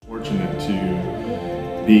fortunate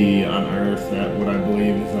to be on Earth at what I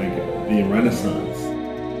believe is like the Renaissance,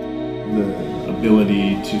 the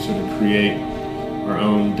ability to sort of create our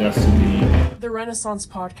own destiny. The Renaissance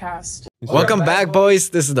Podcast. Welcome back,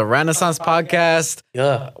 boys. This is the Renaissance Podcast.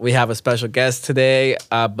 Yeah. We have a special guest today,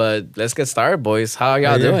 but let's get started, boys. How are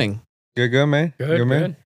y'all doing? Good, man. Good,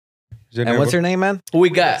 man. And what's your name, man? Who we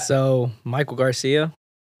got? So, Michael Garcia.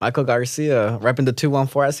 Michael Garcia, repping the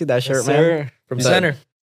 214. I see that shirt, man. Sir. From Center.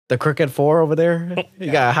 The Crooked 4 over there.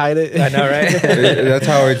 You gotta hide it. I know, right? That's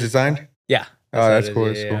how it's designed? Yeah. Oh, that's cool.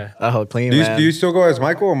 That's cool. Oh, clean, Do man. you still go as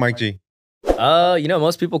Michael or Mike G?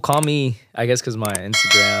 Most people call me, I guess because my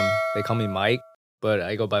Instagram, they call me Mike, but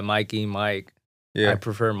I go by Mikey, Mike. Yeah. I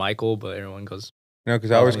prefer Michael, but everyone goes, No,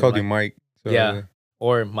 because I always me called you Mike. Mike. So, yeah,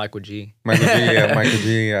 or Michael G. Michael G, yeah, Michael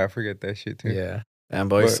G. Yeah, I forget that shit too. Yeah. And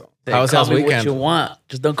boys, Hey, how was call y'all's me weekend? what you want.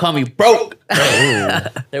 Just don't call me broke.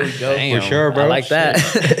 There we go. Damn. For sure, bro. I like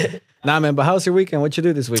that. Nah, man, but how's your weekend? What you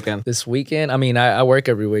do this weekend? This weekend, I work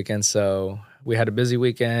every weekend, so we had a busy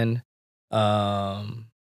weekend. I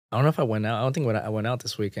don't know if I went out. I don't think I went out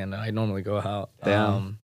this weekend. I normally go out.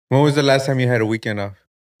 Damn. When was the last time you had a weekend off?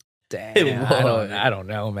 Damn. I don't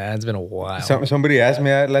know, man. It's been a while. Somebody asked me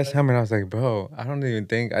that last time, and I was like, bro, I don't even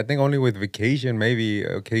think. I think only with vacation, maybe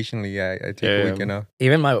occasionally I take a weekend off.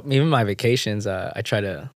 Even my vacations, I try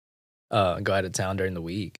to go out of town during the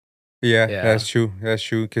week. Yeah, Yeah. that's true. That's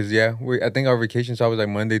true. Because, I think our vacations always like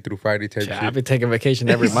Monday through Friday type I've shit. been taking vacation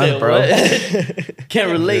every He month, said bro. what? Can't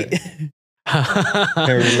relate. Can't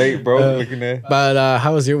relate, bro. Looking at But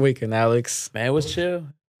how was your weekend, Alex? Man, it was chill.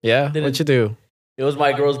 Yeah, Didn't- what you do? It was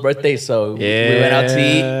my girl's birthday, so we went out to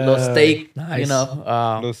eat, little steak, Nice. you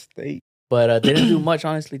know. little state. But didn't do much,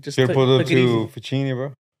 honestly. Just Should have pulled up took it easy. to Ficini,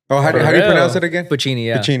 bro. Oh, how do For you real. pronounce it again? Ficini,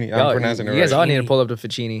 yeah. Ficini. I'm Y'all- pronouncing it You guys right. all need to pull up to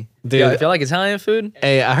Ficini. Dude. Yeah, if you like Italian food,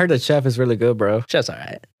 Hey, I heard the chef is really good, bro. chef's all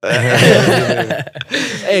right.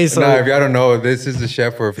 Hey, so Nah, if y'all don't know, this is the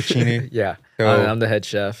chef for Ficini. Yeah, So- I'm the head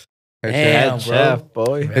chef. That's Damn. it. head bro. chef,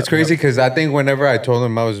 boy. It's crazy because I think whenever I told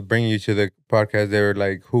them I was bringing you to the podcast, they were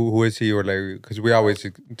like, who is he? Or like, because we always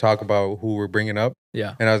talk about who we're bringing up.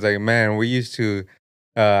 Yeah. And I was like, man, we used to,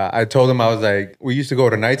 I told them, I was like, we used to go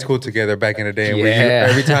to night school together back in the day. And Yeah.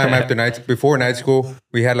 every time before night school,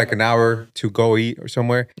 we had like an hour to go eat or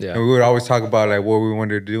somewhere. Yeah. And we would always talk about like what we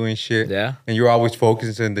wanted to do and shit. Yeah. And you were always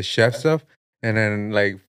focused on the chef stuff. And then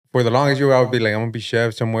like for the longest you were always be like, I'm gonna be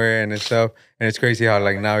chef somewhere and stuff. And it's crazy how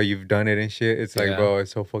like now you've done it and shit. It's like, Yeah. bro,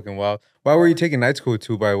 it's so fucking wild. Why were you taking night school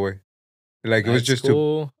too, by the way? Like it was Night just to.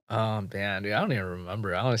 school. Damn, dude, I don't even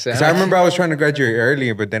remember. Honestly, 'Cause I remember I was trying to graduate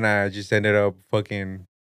early, but then I just ended up fucking.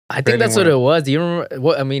 I think that's what it was. Do you remember?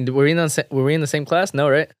 What I mean? Were we in the same class? No,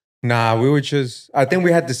 right? Nah, we were just. I think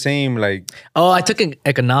we had the same like. Oh, I took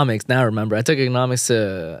economics. Now I remember. I took economics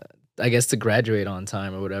to graduate on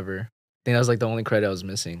time or whatever. I think that was like the only credit I was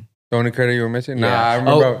missing. The only credit you were missing? Nah, Yeah. I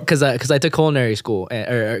remember. Oh, because I took culinary school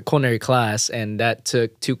or culinary class, and that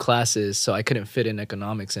took 2 classes, so I couldn't fit in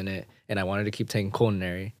economics in it, and I wanted to keep taking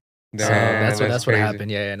culinary. So Damn, that's what crazy.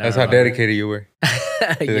 happened. Yeah, now That's I how remember. dedicated you were.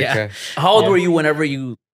 To the Yeah. class. How old Yeah. were you whenever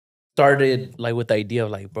you started, like, with the idea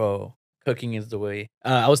of, like, bro, cooking is the way?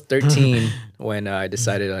 I was 13 when I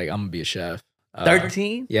decided like I'm gonna be a chef.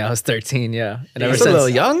 13? Yeah, I was 13. Yeah, and You're ever still a little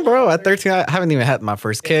since. young, bro. At 13, I haven't even had my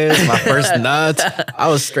first kiss, my first nuts. I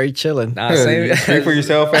was straight chilling. Nah, same. Speak for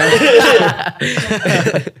yourself, man.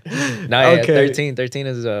 No, yeah, Okay. 13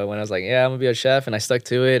 is when I was like, yeah, I'm gonna be a chef, and I stuck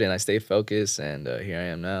to it, and I stayed focused, and here I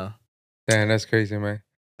am now. Damn, that's crazy, man.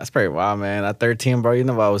 That's pretty wild, man. At 13, bro, you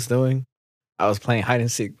know what I was doing? I was playing hide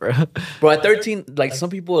and seek, bro. Bro, at 13, like, some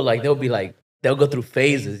people, like, they'll be like, they'll go through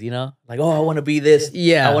phases, you know? Like, oh, I want to be this.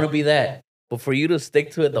 Yeah. I want to be that. But for you to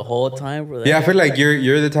stick to it the whole time, bro. Yeah, I feel like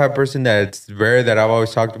you're the type of person that's rare that I've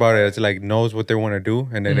always talked about. It's like knows what they want to do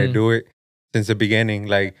and then they Mhm. do it since the beginning.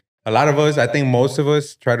 Like a lot of us, I think most of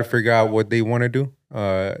us try to figure out what they want to do.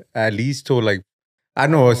 At least to like, I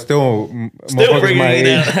know it's still motherfuckers figuring my it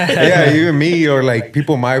age. out. Yeah, even me or like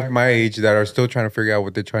people my age that are still trying to figure out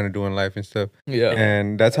what they're trying to do in life and stuff. Yeah.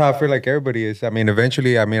 And that's how I feel like everybody is. I mean,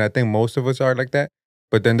 eventually, I think most of us are like that.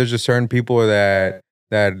 But then there's just certain people that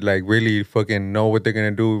like really fucking know what they're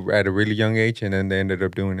gonna do at a really young age, and then they ended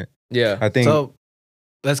up doing it. Yeah. I think. So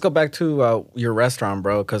let's go back to your restaurant,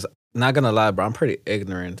 bro, because not going to lie, bro, I'm pretty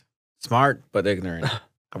ignorant. Smart, but ignorant.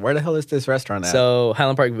 Where the hell is this restaurant at? So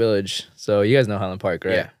Highland Park Village. So you guys know Highland Park,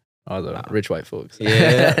 right? Yeah. All the rich white folks.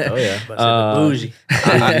 Yeah. Oh, yeah. But I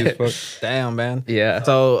said the bougie. Damn, man. Yeah.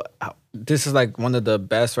 So this is like one of the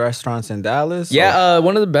best restaurants in Dallas? Yeah,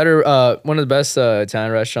 one of the best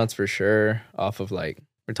Italian restaurants for sure. Off of like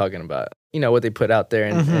we're talking about, what they put out there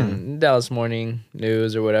in Dallas Morning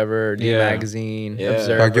News or whatever, D Magazine,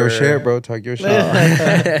 Observer. Talk your shit, bro. Talk your shit.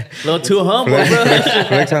 A little too humble, bro.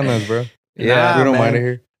 Flex on us, bro. Yeah, we don't mind it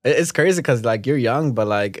here. It's crazy because like you're young, but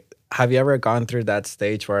like, have you ever gone through that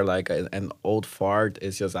stage where like an old fart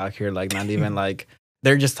is just out here, like not even like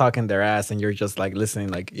they're just talking their ass, and you're just like listening,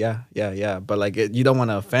 like yeah, but like you don't want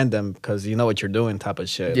to offend them because you know what you're doing, type of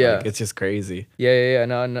shit. Yeah, like, it's just crazy. Yeah.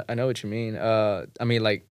 No, I know what you mean. I mean,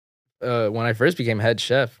 like when I first became head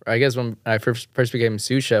chef, or I guess when I first became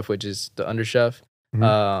sous chef, which is the under chef,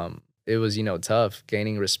 it was tough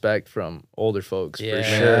gaining respect from older folks for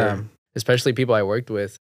sure, especially people I worked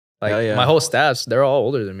with. Like my whole staffs, they're all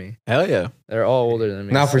older than me. Hell yeah, they're all older than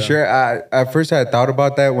me. Now for sure. At first I had thought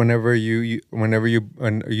about that whenever you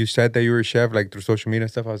said that you were a chef, like through social media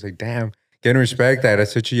and stuff. I was like, damn, getting respect at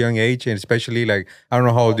such a young age, and especially like I don't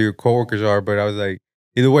know how old your coworkers are, but I was like,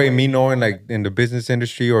 either way, me knowing like in the business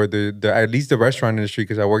industry or the at least the restaurant industry,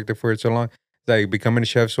 because I worked there for so long, it's like becoming a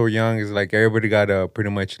chef so young is like everybody gotta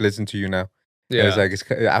pretty much listen to you now. Yeah, it's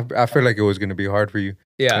like I feel like it was gonna be hard for you.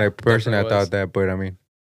 Yeah, like personally, I thought that, but I mean.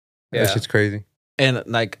 Yeah. That shit's crazy. And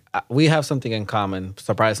like we have something in common.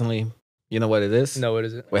 Surprisingly, you know what it is? No, what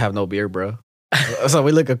is it? We have no beer, bro. So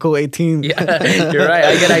we look a cool 18. Yeah, you're right.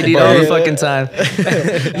 I get ID'd all the fucking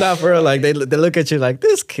time. Not for real. Like they look at you like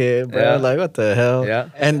this kid, bro. Yeah. Like what the hell? Yeah.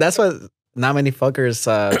 And that's what not many fuckers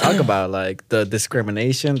talk about, like the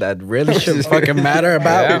discrimination that really shouldn't fucking matter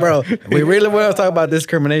about, bro. We really want to talk about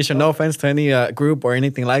discrimination. No offense to any group or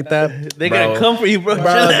anything like that. They gotta come for you, bro.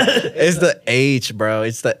 It's the age, bro.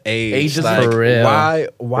 It's the age. Age is like, for real. Why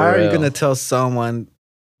For are you real. gonna tell someone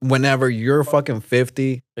whenever you're fucking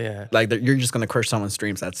 50, like you're just gonna crush someone's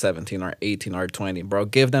dreams at 17 or 18 or 20, bro?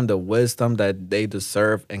 Give them the wisdom that they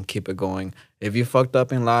deserve and keep it going. If you fucked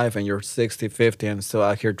up in life and you're 60, 50 and still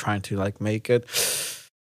out here trying to like make it,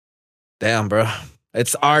 damn, bro.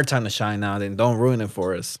 It's our time to shine now. Then don't ruin it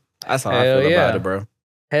for us. That's how I feel about it, bro.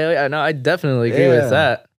 Hell yeah, no, I definitely agree with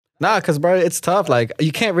that. Nah, cause bro, it's tough. Like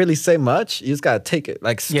you can't really say much. You just gotta take it,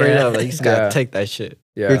 like straight up. Like, you just gotta take that shit.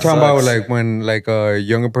 Yeah, you're talking about like when like a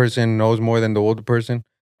younger person knows more than the older person,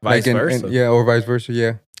 vice like versa. or vice versa.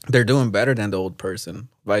 Yeah, they're doing better than the old person.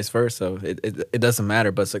 Vice versa. It doesn't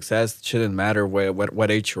matter. But success shouldn't matter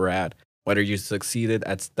what age you're at. Whether you succeeded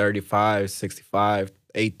at 35, 65,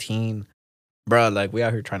 18. Bro, like we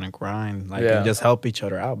out here trying to grind, like and just help each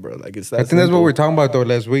other out, bro. Like it's that. I think that's what we were talking about though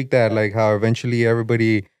last week. That like how eventually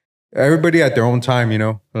everybody at their own time,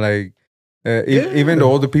 like even the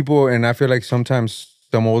older people, and I feel like sometimes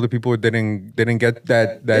some older people didn't get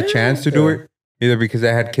that chance to do it, either because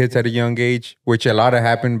they had kids at a young age, which a lot of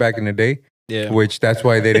happened back in the day. Yeah, which that's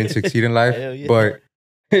why they didn't succeed in life. But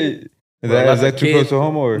is that too close to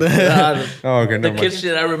home or? Okay, the kid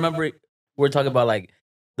shit. I remember we're talking about like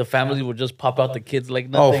the families would just pop out the kids like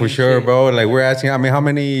nothing. Oh, for sure, bro. Like we're asking. I mean, how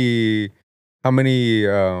many?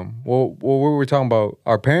 What were we talking about?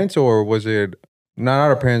 Our parents, or was it not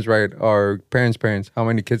our parents? Right, our parents. How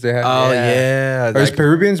many kids they had? Oh yeah. Are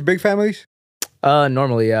Peruvians big families?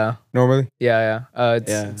 Normally, yeah. Normally, yeah.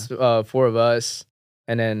 It's 4 of us,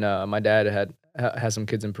 and then my dad has some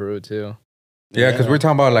kids in Peru too. Yeah, because we're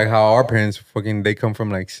talking about like how our parents fucking they come from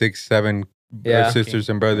like 6, 7 sisters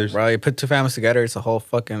and brothers. Bro, you put 2 families together, it's a whole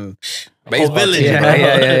fucking whole village.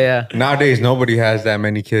 Yeah. Nowadays, nobody has that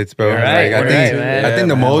many kids, bro. Right, like, I think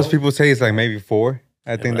the most people say is like maybe 4.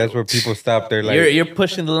 I think that's where people stop. They're like, you're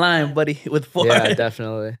pushing the line, buddy, with 4. Yeah,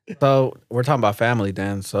 definitely. So we're talking about family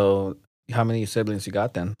then. So how many siblings you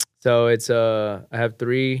got then? So it's I have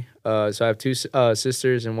 3. So I have 2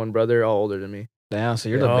 sisters and 1 brother, all older than me. Damn, so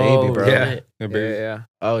you're the baby, bro. Yeah.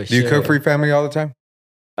 Oh shit. Do you cook for your family all the time?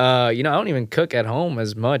 I don't even cook at home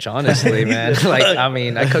as much, honestly, man. Like, I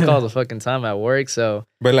mean, I cook all the fucking time at work, so.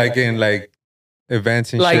 But like in like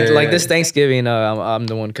events and like, shit. Like this Thanksgiving, I'm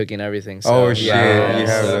the one cooking everything. So, oh shit! You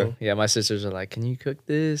have yeah, my sisters are like, "Can you cook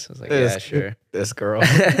this?" I was like, "Yeah, sure." This girl.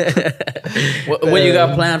 What you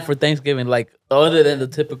got planned for Thanksgiving? Like other than the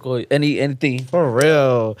typical anything for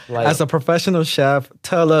real? Like, as a professional chef,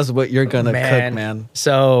 tell us what you're gonna cook, man.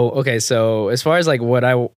 So as far as like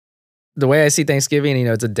the way I see Thanksgiving,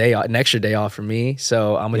 it's an extra day off for me.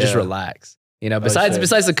 So I'm gonna just relax.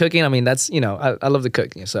 Besides the cooking, I mean, that's, I love the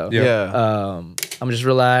cooking. So I'm just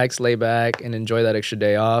relax, lay back, and enjoy that extra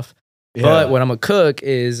day off. Yeah. But what I'm gonna cook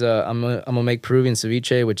is I'm gonna make Peruvian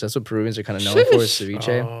ceviche, which that's what Peruvians are kind of known for, is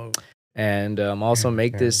ceviche. Oh. And also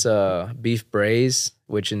make this beef braise,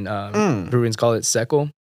 which in Peruvians call it seco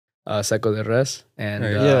de res.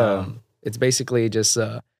 And it's basically just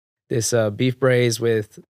this beef braise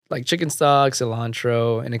with like chicken stock,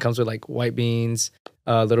 cilantro, and it comes with like white beans,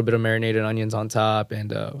 a little bit of marinated onions on top,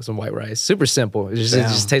 and some white rice. Super simple. It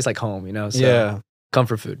just tastes like home, you know? So,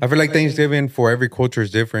 comfort food. I feel like Thanksgiving for every culture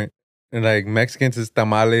is different. And like Mexicans is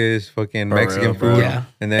tamales, fucking Mexican food. Yeah.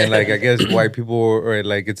 And then like I guess white people or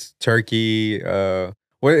like it's turkey.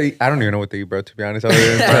 What I don't even know what they eat, bro. To be honest, other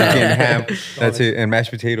than turkey and ham, that's it, and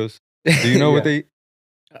mashed potatoes. Do you know what they eat?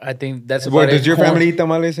 I think that's about what, does your family eat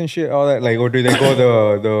tamales and shit, all that? Like, or do they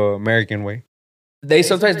go the American way? They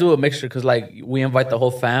sometimes do a mixture because like we invite the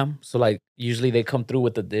whole fam, so like usually they come through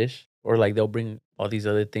with the dish, or like they'll bring all these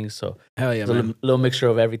other things. So hell yeah, it's a little mixture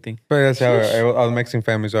of everything. But that's how all Mexican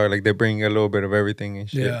families are. Like they bring a little bit of everything and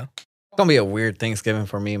shit. Yeah, it's gonna be a weird Thanksgiving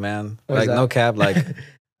for me, man. Like no cap, like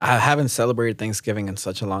I haven't celebrated Thanksgiving in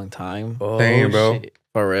such a long time. Oh, damn, bro. Shit.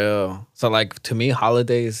 For real. So like to me,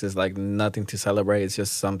 holidays is like nothing to celebrate. It's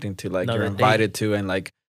just something to like you're invited to, and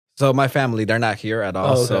like so my family, they're not here at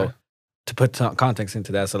all. So to put context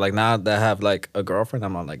into that, so like now that I have like a girlfriend,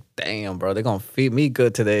 I'm like, damn, bro, they're gonna feed me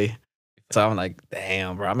good today. So I'm like,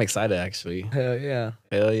 damn, bro, I'm excited actually. Hell yeah.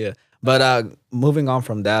 Hell yeah. But moving on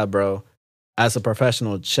from that, bro, as a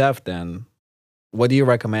professional chef, then what do you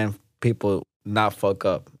recommend people not fuck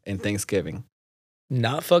up in Thanksgiving?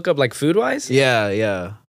 Not fuck up like food wise?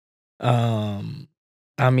 Yeah.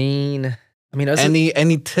 I mean,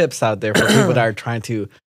 any tips out there for people that are trying to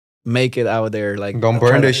make it out there? Like, don't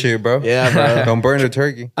burn this shit, bro. Yeah, bro. Don't burn the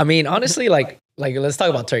turkey. I mean, honestly, like let's talk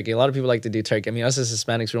about turkey. A lot of people like to do turkey. I mean, us as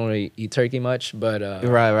Hispanics, we don't really eat turkey much, but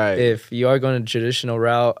right. If you are going the traditional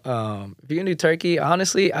route, if you're gonna do turkey,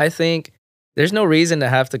 honestly, I think there's no reason to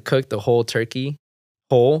have to cook the whole turkey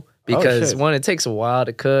whole because one, it takes a while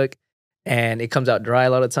to cook. And it comes out dry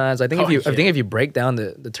a lot of times. I think if you break down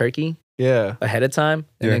the turkey ahead of time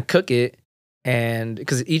and then cook it, and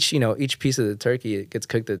because each piece of the turkey, it gets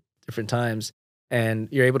cooked at different times, and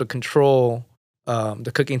you're able to control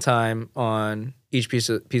the cooking time on each piece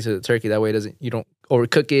of the turkey. That way you don't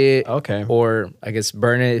overcook it. Okay. Or I guess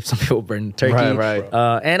burn it if some people burn the turkey. Right.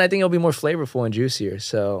 And I think it'll be more flavorful and juicier.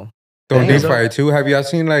 So don't deep fry it too. Have y'all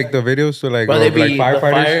seen like the videos? So like, like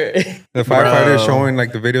firefighters, the firefighters showing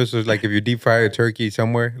like the videos. So like if you deep fry a turkey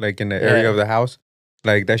somewhere, like in the area of the house,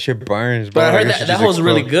 like that shit burns. But I heard that was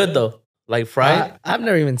really good though. Like fried. I've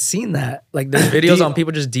never even seen that. Like there's videos on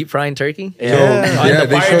people just deep frying turkey. Yeah,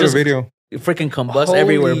 they showed a video. It freaking combusts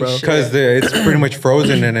everywhere, bro. Because it's pretty much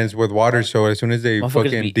frozen and it's with water. So as soon as they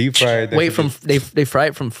fucking deep fry it, wait, they fry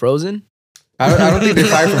it from frozen? I don't think they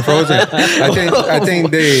fry from frozen. I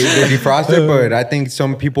think they defrost it, but I think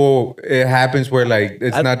some people it happens where like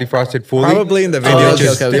it's not defrosted fully. Probably in the video.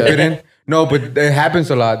 Just dip it in. No, but it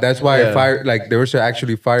happens a lot. That's why there was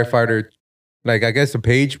actually firefighter, like I guess a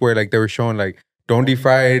page where like they were showing like don't deep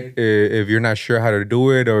fry it if you're not sure how to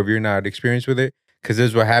do it or if you're not experienced with it, because this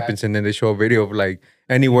is what happens. And then they show a video of like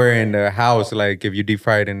anywhere in the house, like if you deep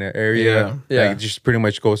fry it in the area, like it just pretty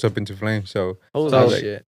much goes up into flames. So holy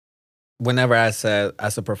shit. Whenever I said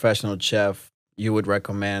as a professional chef, you would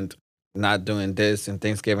recommend not doing this in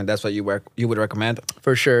Thanksgiving, that's what you would recommend?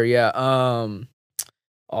 For sure, yeah.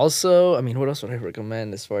 Also, I mean, what else would I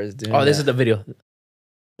recommend as far as doing this is the video.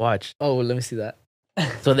 Watch. Oh, let me see that.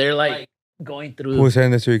 So they're like going through. Who's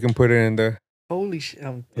saying this so you can put it in the... Holy shit.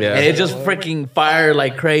 And it just freaking fire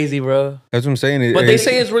like crazy, bro. That's what I'm saying. But they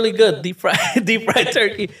say it's really good, deep fried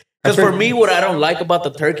turkey. Because for me, what I don't like about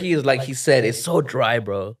the turkey is like he said, it's so dry,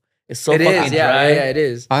 bro. It's so fucking dry. Yeah, it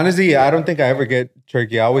is. Honestly, I don't think I ever get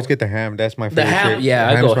turkey. I always get the ham. That's my favorite shit. Yeah,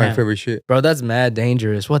 I go ham. My favorite shit. Bro, that's mad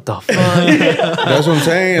dangerous. What the fuck? That's what I'm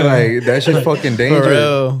saying. Like, that's just fucking dangerous. For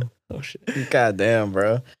real. Oh, shit. God damn,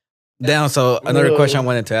 bro. Damn, so another question I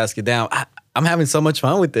wanted to ask you. Damn, I'm having so much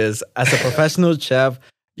fun with this. As a professional chef,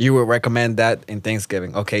 you would recommend that in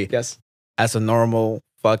Thanksgiving. Okay. Yes. As a normal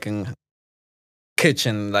fucking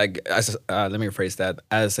kitchen, like let me rephrase that,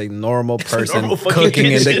 as a normal person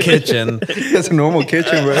cooking in the kitchen. That's a normal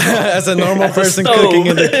kitchen, bro. As a normal person cooking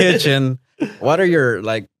in the kitchen, what are your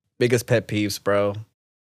like biggest pet peeves, bro?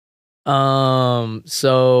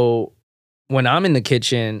 So when I'm in the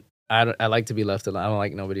kitchen, I like to be left alone. I don't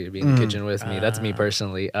like nobody to be in the kitchen with me. That's me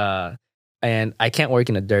personally. And I can't work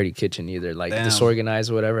in a dirty kitchen either, like disorganized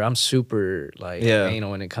or whatever. I'm super like anal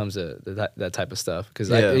when it comes to that type of stuff, because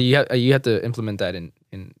you have to implement that in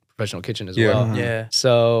professional kitchen as well. Mm-hmm. Yeah.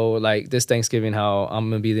 So like this Thanksgiving, how I'm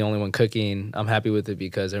gonna be the only one cooking, I'm happy with it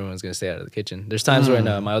because everyone's gonna stay out of the kitchen. There's times when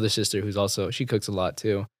my other sister, who's also, she cooks a lot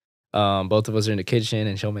too. Both of us are in the kitchen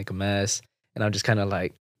and she'll make a mess, and I'm just kind of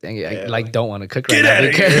like, dang it, I like don't want to cook right now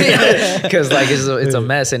because like it's a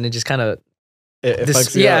mess, and it just kind of. It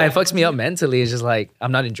fucks me up mentally. It's just like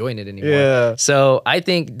I'm not enjoying it anymore. Yeah. So I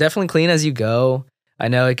think definitely clean as you go. I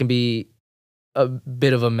know it can be a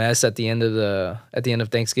bit of a mess at the end of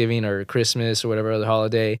Thanksgiving or Christmas or whatever other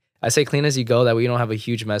holiday, I say clean as you go. That way you don't have a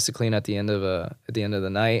huge mess to clean at the end of the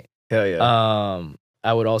night. Hell yeah.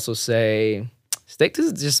 I would also say stick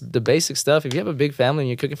to just the basic stuff. If you have a big family and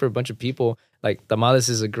you're cooking for a bunch of people, like tamales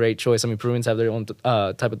is a great choice. I mean, Peruvians have their own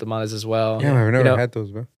type of tamales as well. Yeah, I've never had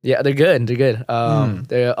those, bro. Yeah, they're good. They're good.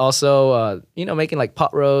 They're also, making like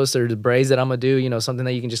pot roast or the braids that I'm gonna do. Something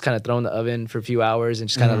that you can just kind of throw in the oven for a few hours and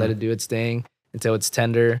just kind of let it do its thing until it's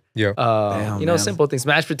tender. Yeah. Damn, simple things.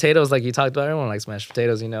 Mashed potatoes, like you talked about. Everyone likes mashed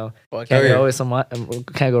potatoes. Can't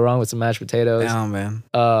go wrong with some mashed potatoes. Damn, man.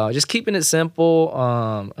 Just keeping it simple.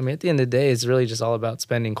 At the end of the day, it's really just all about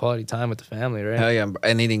spending quality time with the family, right? Hell yeah,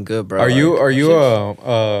 and eating good, bro. Are you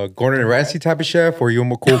a Gordon Ramsay type of chef, or are you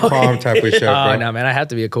a cool calm type of chef? Oh no, man, I have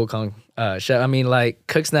to be a cool calm chef. I mean, like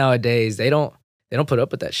cooks nowadays, they don't put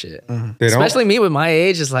up with that shit. They Especially me with my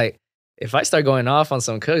age, it's like if I start going off on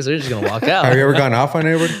some cooks, they're just gonna walk out. Have you ever gone off on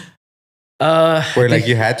anybody? Where like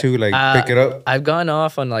you had to pick it up? I've gone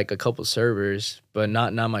off on like a couple servers, but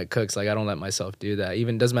not my cooks. Like I don't let myself do that.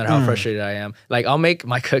 Even doesn't matter how frustrated I am. Like I'll make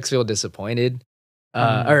my cooks feel disappointed,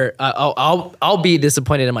 or I'll be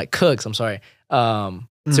disappointed in my cooks. I'm sorry.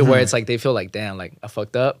 To where it's like they feel like damn, like I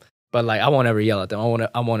fucked up. But like I won't ever yell at them.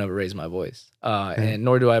 I won't ever raise my voice. And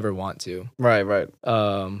nor do I ever want to. Right.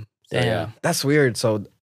 Yeah. That's weird. So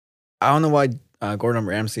I don't know why Gordon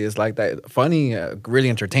Ramsay is like that. Funny, really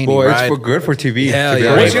entertaining. Well, right? it's for good for TV. Yeah, to be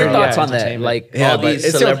yeah. honest. What's your Yeah, thoughts on that? entertainment. Like Yeah, all but these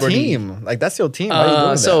it's celebrities. your team. Like that's your team. Why are you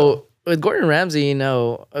doing So with Gordon Ramsay,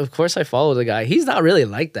 of course I follow the guy. He's not really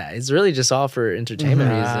like that. It's really just all for entertainment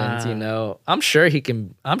reasons. I'm sure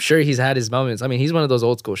he's had his moments. I mean, he's one of those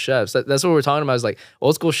old school chefs. That's what we're talking about. Is like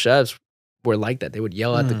old school chefs were like that. They would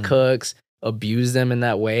yell at the cooks, abuse them in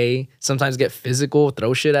that way. Sometimes get physical,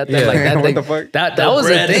 throw shit at them. Like that. What the fuck? That was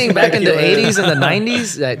a thing back in the 80s and the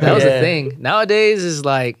 90s. That was a thing. Nowadays is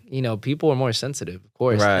like, people are more sensitive, of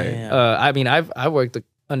course. Right. Yeah. I've worked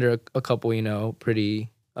under a couple, pretty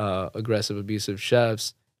aggressive, abusive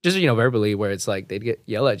chefs. Just, verbally, where it's like they'd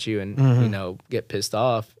yell at you and, get pissed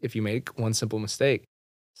off if you make one simple mistake.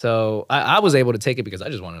 So I was able to take it because I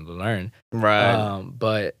just wanted to learn. Right.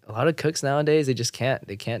 But a lot of cooks nowadays, they just can't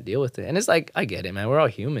deal with it. And it's like, I get it, man. We're all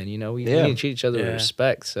human, we need to treat each other with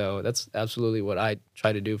respect. So that's absolutely what I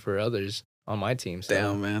try to do for others on my team. So.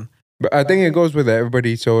 Damn, man. But I think it goes with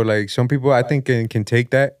everybody. So like some people I think can take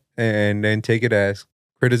that and then take it as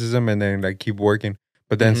criticism and then like keep working.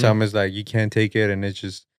 But then some is like you can't take it and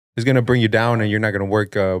it's gonna bring you down and you're not gonna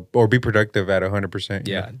work or be productive at 100%.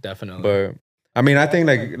 Yeah, definitely. But I mean, I think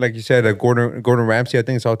like you said, Gordon Ramsay. I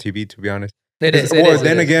think it's all TV, to be honest. It is.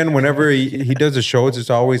 Then again, whenever he does the shows, it's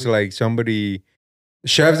always like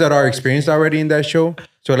chefs that are experienced already in that show.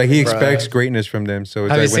 So like he expects greatness from them. So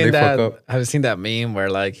it's like when they fuck up. Have you seen that meme where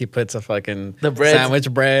like he puts a fucking bread. sandwich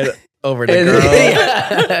bread over the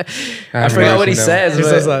girl? I forgot what he says. He but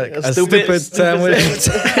says like a stupid sandwich.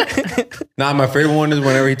 Nah, my favorite one is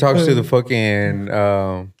whenever he talks to the fucking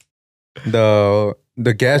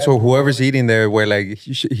the guest or whoever's eating there, where like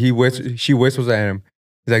she whistles at him.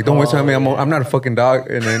 He's like, "Don't whistle at me. I'm not a fucking dog."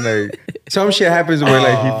 And then like some shit happens where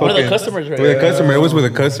like he fucking One of the customers, right? with a customer. It was with a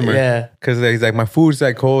customer. Yeah. Because he's like, my food's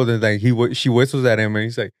like cold, and like she whistles at him, and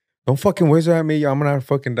he's like, "Don't fucking whistle at me. I'm not a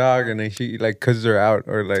fucking dog." And then she like cusses her out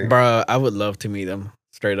or like, Bro, I would love to meet him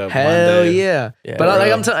straight up. Hell one day. yeah. But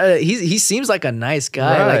like I'm telling, he seems like a nice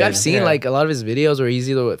guy. Right, Like I've seen like a lot of his videos where he's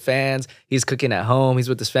either with fans, he's cooking at home, he's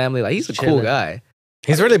with his family. Like he's a cool guy.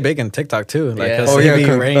 He's really big in TikTok too. Like, Yeah. 'cause he be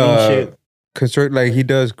rating shit. like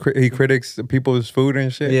he critics people's food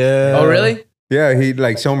and shit. Yeah. Oh really? Yeah, he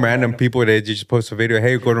like some random people that just post a video.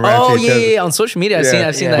 Hey, Gordon Ramsay. Oh says- yeah. On social media, I've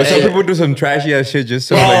seen But that. some people do some trashy ass shit just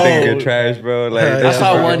so like they can get trash, bro. Like Yeah, I that's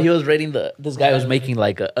saw fucking- one. He was rating this guy was making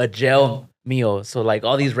like a jail meal. So like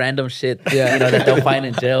all these random shit, that they'll find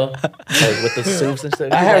in jail, like with the soups and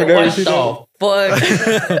stuff. I have never What seen the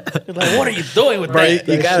fuck? Like, what are you doing with Bro, that?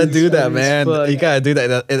 you gotta do that, man. fuck. You gotta do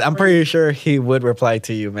that. I'm pretty sure he would reply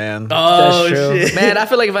to you, man. Oh That's true. shit, Man, I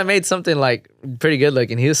feel like if I made something like pretty good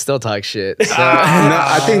looking, he'll still talk shit. So. No,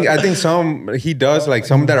 I think some he does like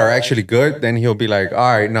some that are actually good. Then he'll be like, all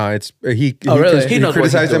right, no, it's he really? He knows what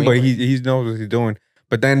he's criticizes them, but doing. he knows what he's doing.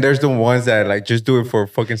 But then there's the ones that like just do it for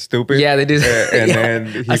fucking stupid. Yeah, they do. And Yeah. then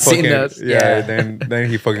he I've fucking seen those. yeah. Then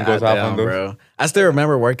he fucking goes off on Goddamn, those. bro. I still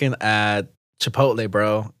remember working at Chipotle,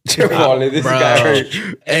 bro. Chipotle, this Bro. guy.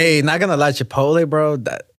 Hey, not gonna lie, Chipotle, bro.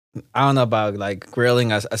 That I don't know about like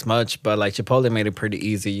grilling as much, but like Chipotle made it pretty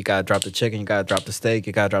easy. You gotta drop the chicken, you gotta drop the steak,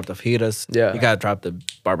 you gotta drop the fajitas, Yeah. you gotta drop the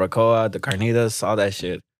barbacoa, the carnitas, all that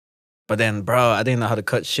shit. But then, bro, I didn't know how to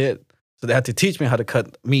cut shit. So they had to teach me how to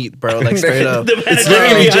cut meat, bro. Like straight up. The manager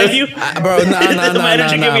behind you, bro. No, the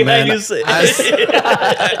manager behind you.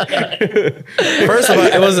 First of all,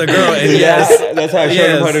 it was a girl, and that's how I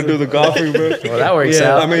showed him how to do the golfing, bro. Well, that works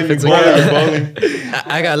out. I mean, bowling.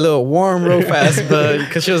 I got a little warm real fast, but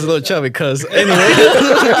because she was a little chubby. Cause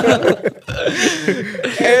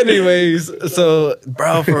anyways, so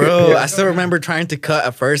bro, for real, I still remember trying to cut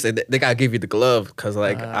at first, and they gotta give you the glove because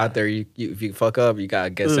like out there, you if you fuck up, you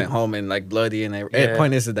gotta get sent home and like bloody. And the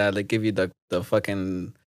point is that like give you the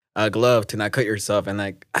fucking glove to not cut yourself, and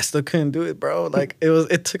like I still couldn't do it, bro. Like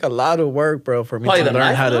it took a lot of work, bro, for me to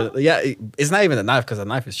learn how to. Yeah, it's not even a knife because the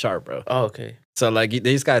knife is sharp, bro. Oh, okay. So like they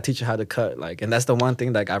just gotta teach you how to cut, like, and that's the one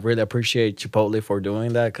thing like I really appreciate Chipotle for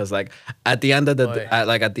doing that, because like at the end of the at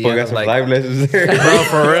the end of like live lessons there, bro,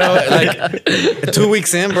 for real, like 2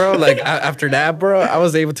 weeks in, bro, like after that, bro, I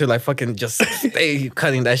was able to like fucking just stay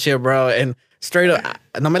cutting that shit, bro, and straight up,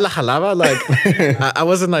 no me la jalaba, like I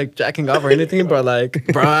wasn't like jacking off or anything, but like,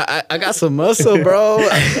 bro, I got some muscle, bro.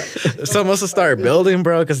 Some muscle started building,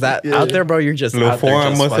 bro, because that out there, bro, you're just out there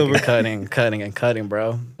just fucking cutting,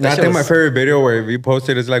 bro. I think my favorite video where we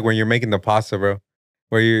posted is like when you're making the pasta, bro.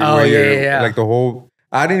 Where you're like the whole.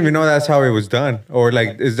 I didn't even know that's how it was done, or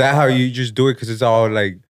like is that how you just do it? Because it's all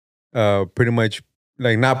like pretty much.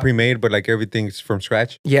 Like not pre-made, but like everything's from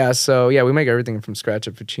scratch. Yeah, so yeah, we make everything from scratch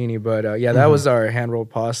at Fucini. But that was our hand rolled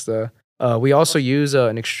pasta. We also use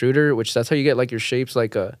an extruder, which that's how you get like your shapes,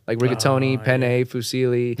 like rigatoni, penne,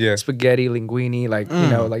 fusilli, spaghetti, linguine, like you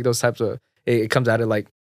know, like those types of. It comes out of like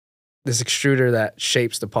this extruder that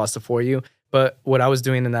shapes the pasta for you. But what I was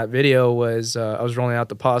doing in that video was I was rolling out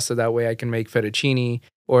the pasta that way I can make fettuccine.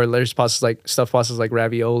 Or there's pastas like stuffed pastas like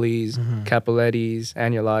raviolis, cappellettis,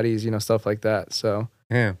 agnolottis, you know, stuff like that. So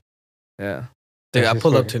yeah. Dude, I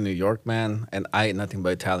pulled up to New York, man, and I ate nothing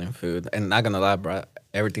but Italian food. And not gonna lie, bro,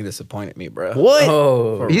 everything disappointed me, bro. What?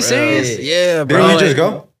 Oh, are you serious? Yeah, bro. Didn't you just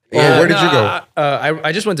go? Yeah, where did you go?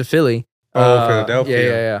 I just went to Philly.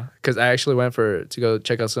 Philadelphia. Yeah. Because I actually went to go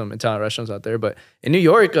check out some Italian restaurants out there. But in New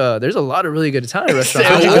York, there's a lot of really good Italian restaurants.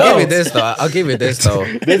 I'll give you this though.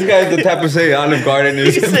 This guy's the type of say Olive Garden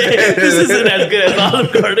is. This isn't as good as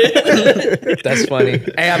Olive Garden. That's funny.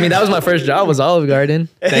 Hey, I mean that was my first job was Olive Garden.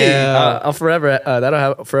 I'll forever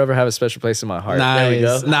forever have a special place in my heart. Nice. There we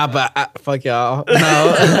go. Nah, but fuck y'all. No,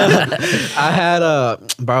 I had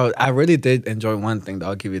bro. I really did enjoy one thing though.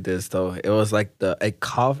 I'll give you this though. It was like a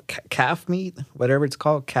calf meat, whatever it's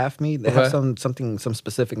called, calf meat. They have some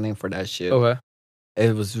specific name for that shit. Okay.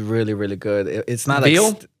 It was really, really good. It's not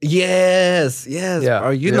veal. Like yes, yeah,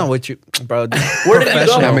 bro. You know what you, bro. Where did you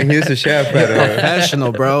go? I mean, he's a chef, but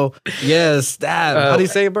professional, bro. Yes, that. How do you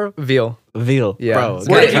say it, bro? Veal, yeah, bro.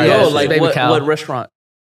 Where did you go? Like what restaurant?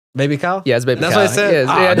 Baby cow? Yeah, it's baby That's cow. That's what I said.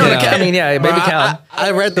 I mean, baby bro, cow.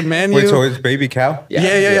 I read the menu. Wait, so it's baby cow?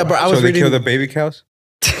 Yeah, bro. I was so reading. they kill the baby cows?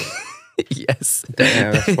 Yes.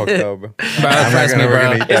 Damn, that's fucked up, bro. Trust me,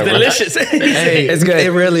 bro. It's delicious. Hey, it's good.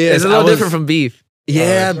 It really is. It's a little different from beef.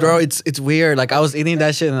 Yeah, bro. It's weird. Like I was eating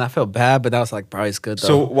that shit and I felt bad, but I was like, bro, it's good though.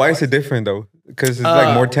 So why is it different though? Because it's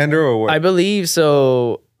like more tender or what? I believe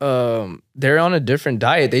so. They're on a different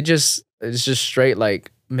diet. It's just straight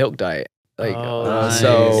like milk diet. Like nice.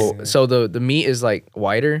 so the meat is like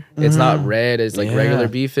whiter. It's not red as like regular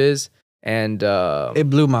beef is. And it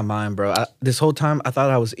blew my mind, bro. This whole time I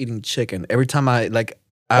thought I was eating chicken. Every time I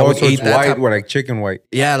would eat it's that white, like chicken white.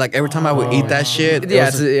 Yeah, like every time I would eat that shit.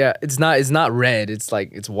 It's not red. It's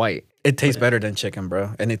like it's white. It tastes better than chicken,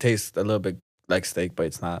 bro, and it tastes a little bit like steak, but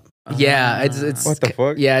it's not. Yeah, it's what the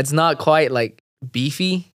fuck? Yeah, it's not quite like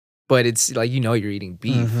beefy, but it's like you're eating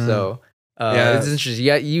beef. So it's interesting.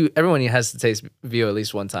 Yeah, everyone has to taste veal at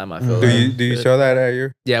least one time. I feel. Do you sell that at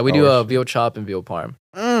your? Yeah, we do a veal chop and veal parm.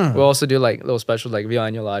 We'll also do like little specials like veal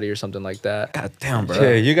agnolotti or something like that. God damn, bro.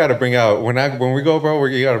 Yeah, you got to bring out when we go, bro.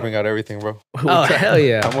 You got to bring out everything, bro. Oh hell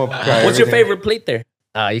yeah! I'm gonna try What's your favorite plate there?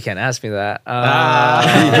 You can't ask me that.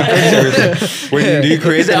 Do you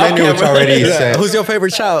create the menu? It's already set. Who's your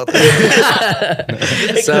favorite child?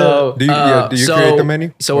 So do you create the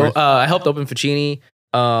menu? So I helped open Fucini.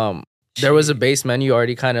 There was a base menu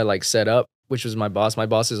already kind of like set up, which was my boss. My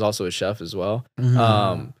boss is also a chef as well.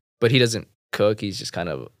 But he doesn't cook. He's just kind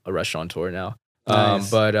of a restaurateur now.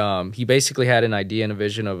 Nice. But he basically had an idea and a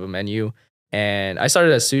vision of a menu. And I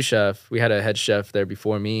started as sous chef. We had a head chef there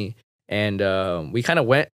before me. And we kind of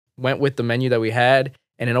went with the menu that we had.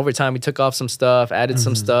 And then over time, we took off some stuff, added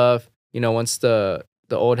some stuff. You know, once the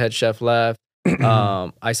old head chef left,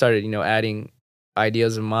 I started, adding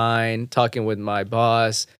ideas of mine, talking with my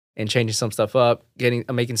boss. and changing some stuff up,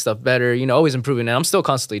 making stuff better, you know, always improving. And I'm still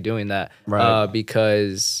constantly doing that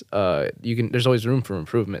because there's always room for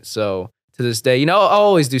improvement. So to this day, you know, I'll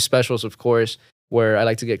always do specials, of course, where I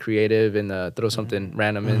like to get creative and throw something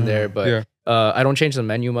random in there. But I don't change the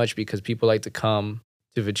menu much because people like to come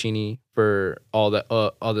to Vicini for all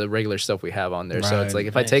the regular stuff we have on there. So it's like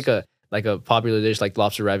if I take a popular dish like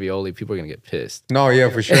lobster ravioli, people are gonna get pissed. No, yeah,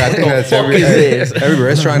 for sure. I think that's every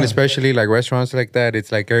restaurant, especially like restaurants like that.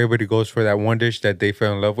 It's like everybody goes for that one dish that they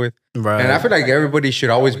fell in love with. Right. And I feel like everybody should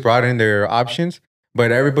always broaden their options.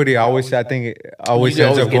 But everybody always, I think, ends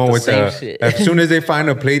up going with as soon as they find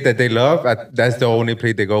a plate that they love, that's the only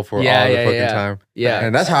plate they go for all the fucking time. Yeah.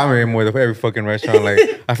 And that's how I am with every fucking restaurant. Like,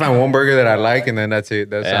 I find one burger that I like, and then that's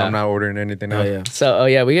it. I'm not ordering anything else. Yeah. So,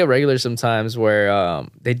 we get regulars sometimes where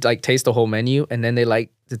they like taste the whole menu, and then they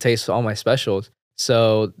like to taste all my specials.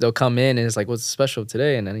 So they'll come in, and it's like, what's the special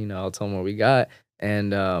today? And then, you know, I'll tell them what we got.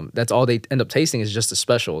 And that's all they end up tasting is just the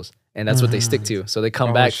specials. And that's what they stick to. So they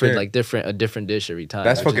come back for like a different dish every time.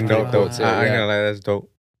 That's fucking dope, though. I ain't gonna lie, that's dope.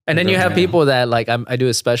 And then you have people that like I do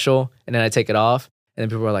a special and then I take it off, and then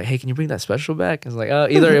people are like, "Hey, can you bring that special back?" It's like,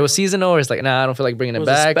 either it was seasonal or it's like, "Nah, I don't feel like bringing it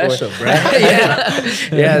back." A special, bro.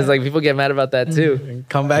 yeah. It's like people get mad about that too.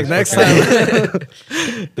 Come back next time.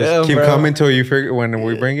 Keep coming until you figure when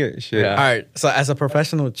we bring it. Shit. Yeah. All right. So as a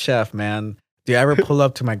professional chef, man, do you ever pull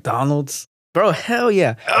up to McDonald's? Bro, hell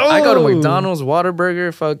yeah. Oh. I go to McDonald's,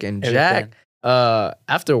 Whataburger, fucking Jack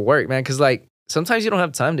after work, man. Because, like, sometimes you don't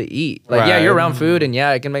have time to eat. Like, yeah, you're around food, and yeah,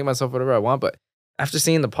 I can make myself whatever I want. But after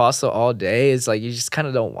seeing the pasta all day, it's like you just kind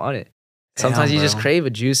of don't want it. Sometimes you just crave a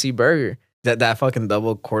juicy burger. That fucking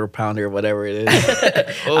double quarter pounder or whatever it is.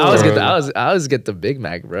 I always get the Big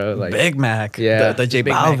Mac, bro. Like Big Mac. Yeah. The J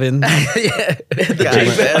Balvin. Yeah.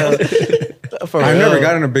 The I've never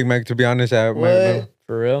gotten a Big Mac, to be honest.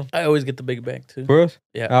 For real? I always get the Big Mac too. For real?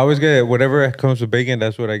 Yeah. I always get whatever comes with bacon.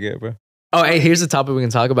 That's what I get, bro. Oh, hey, here's a topic we can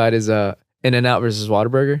talk about is In-N-Out versus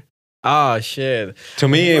Whataburger. Oh, shit. To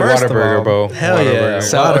me, Whataburger, bro. Hell Whataburger. yeah.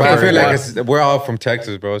 So, but I feel like we're all from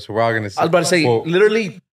Texas, bro. So we're all going to I was about to say,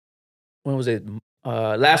 literally, when was it?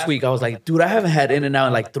 Last week, I was like, dude, I haven't had In-N-Out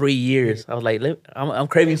in like 3 years. I was like, I'm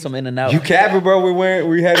craving some In-N-Out. You capping, bro.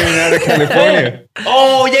 We had In-N-Out in California.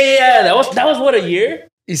 Oh, yeah. That was what, a year?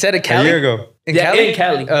 You said it Cali? A year ago. In Cali? In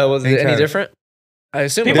Cali. Was it any different? I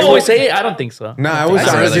assume people always say it. I don't think so. Nah, it was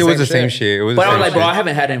honestly, it was the same shit. It was but I was like, bro, I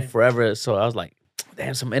haven't had it in forever. So I was like,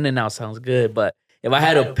 damn, some In-N-Out sounds good. But if I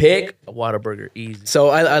had to pick, a Whataburger, easy. So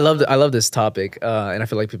I love this topic, and I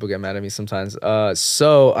feel like people get mad at me sometimes.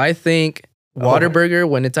 So I think Whataburger,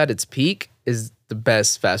 when it's at its peak, is the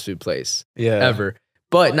best fast food place ever.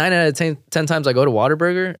 But 9 out of 10 times I go to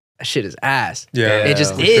Whataburger, that shit is ass. Yeah. It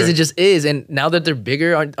just is. Sure. It just is. And now that they're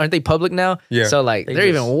bigger, aren't they public now? Yeah. So like they're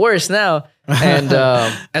even worse now. And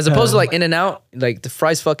as opposed to like In-N-Out, like the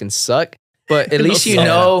fries fucking suck. But at least you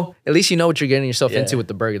know what you're getting yourself into with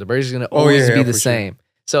the burger. The burger's gonna always be the same.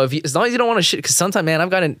 So as long as you don't want to shit, because sometimes, man,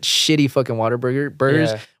 I've gotten shitty fucking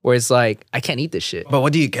burgers where it's like I can't eat this shit. But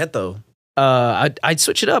what do you get though? I'd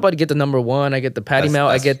switch it up. I'd get the #1. I get the patty melt.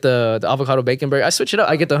 I get the avocado bacon burger. I switch it up.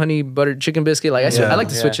 I get the honey butter chicken biscuit. Like I like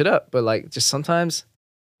to switch it up, but like just sometimes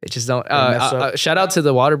it just don't. Shout out to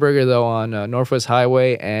the Whataburger though on Northwest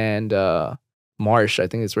Highway and Marsh. I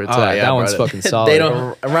think it's where it's at. Yeah, that one's fucking solid. They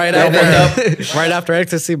don't right after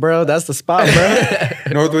Ecstasy, bro. That's the spot,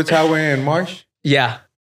 bro. Northwest Highway and Marsh. Yeah,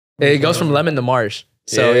 it goes from Lemon to Marsh.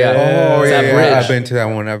 So Oh yeah. I've been to that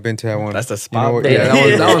one. That's the spot.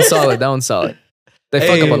 That one's solid. That one's solid. They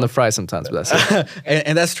fuck up on the fries sometimes, but that's it.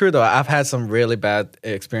 and that's true though. I've had some really bad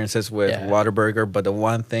experiences with Whataburger, but the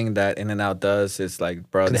one thing that In-N-Out does is like,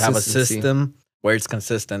 bro, they have a system where it's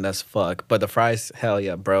consistent as fuck. But the fries, hell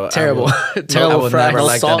yeah, bro. Terrible. Terrible I would fries. never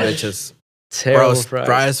like them bitches. Terrible bro,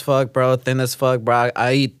 dry as fuck, bro. Thin as fuck, bro.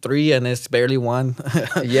 I eat 3 and it's barely 1.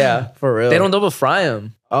 Yeah, for real. They don't double fry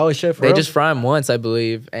them. Oh shit, for they real? just fry them once, I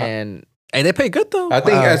believe, and they pay good though. I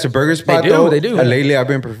think as a burger spot, they do. Lately, I've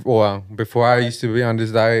been before I used to be on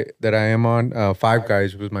this diet that I am on. Five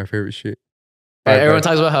Guys was my favorite shit. Everyone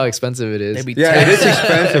talks about how expensive it is. Yeah, it is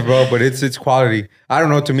expensive, bro, but it's quality. I don't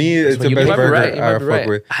know. To me, it's the best burger I fuck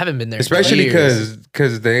with. I haven't been there, especially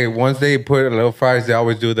because they once they put a little fries, they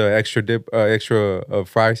always do the extra dip, extra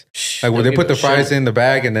fries. Like when they put the fries in the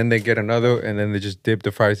bag and then they get another and then they just dip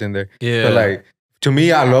the fries in there. Yeah, but like to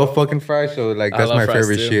me, I love fucking fries, so like that's my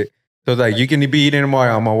favorite shit. So like you can be eating them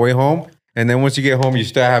on my way home, and then once you get home, you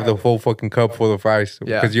still have the full fucking cup full of fries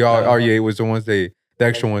because all you ate was the ones they The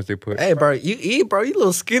extra ones they put. Hey, bro, you eat, bro. You a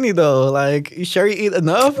little skinny though. Like, you sure you eat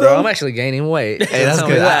enough, Bro, though? I'm actually gaining weight. Hey, that's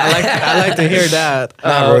good. I like to hear that.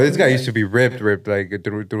 Nah, bro, this guy used to be ripped like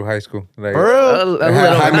through high school. Like, Bro,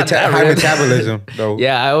 high metabolism though.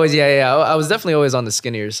 Yeah, I was definitely always on the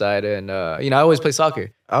skinnier side, and I always play soccer.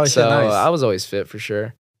 Oh, so nice. I was always fit for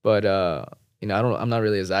sure. But I'm not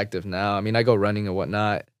really as active now. I mean, I go running and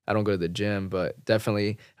whatnot. I don't go to the gym, but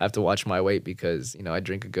definitely have to watch my weight because I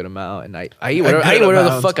drink a good amount and I eat whatever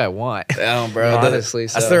the fuck I want. Damn, bro. Honestly, I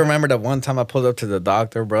still remember that one time I pulled up to the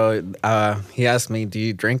doctor, bro. He asked me, "Do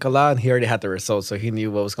you drink a lot?" And he already had the results, so he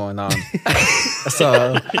knew what was going on.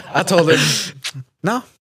 So I told him, "No,"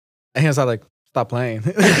 and he was like, "Stop playing."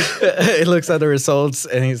 He looks at the results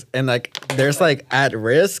and like there's like at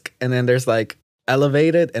risk, and then there's like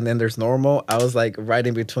elevated, and then there's normal. I was like right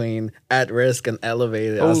in between at risk and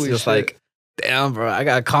elevated. I was just like, damn, bro, I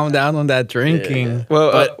gotta calm down on that drinking. Yeah.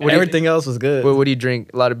 Well, but everything else was good. What do you drink?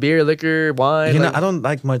 A lot of beer, liquor, wine? I don't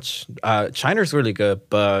like much. Chiner's really good,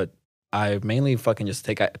 but I mainly fucking just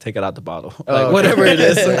take it out the bottle. Like whatever it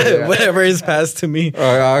is, whatever is passed to me.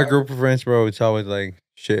 Our group of friends, bro, it's always like,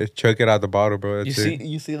 shit, chuck it out the bottle, bro. That's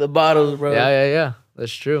you see the bottles, bro. Yeah.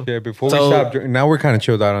 That's true. Yeah, before we stopped drinking, now we're kind of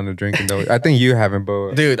chilled out on the drinking though. I think you haven't,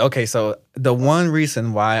 but dude. Okay, so the one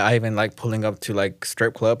reason why I even like pulling up to like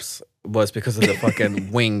strip clubs was because of the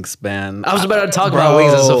fucking wings, man. I was about to talk about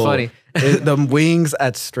wings. That's so funny. The wings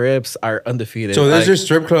at strips are undefeated. So there's this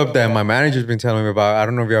strip club that my manager's been telling me about. I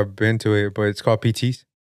don't know if y'all been to it, but it's called PT's.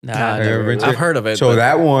 Nah, I've heard of it. So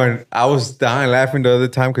that one, I was dying laughing the other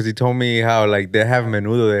time because he told me how like they have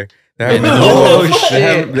menudo there. They have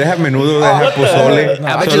menudo. They have menudo. They have pozole.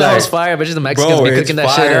 I bet you that was fire. I bet you the Mexicans be cooking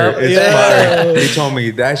that shit up. It's fire. He told me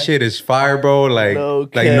that shit is fire, bro. Like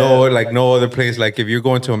no other place. Like if you're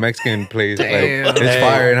going to a Mexican place, like it's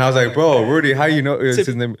fire. And I was like, bro, Rudy, how you know? It's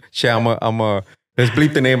his name. Shit, let's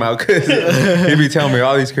bleep the name out because he be telling me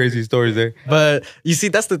all these crazy stories there. But you see,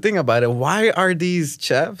 that's the thing about it. Why are these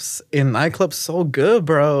chefs in nightclubs so good,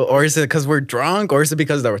 bro? Or is it because we're drunk? Or is it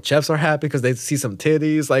because the chefs are happy because they see some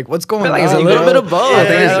titties? Like, what's going on? It's a little bit of both. I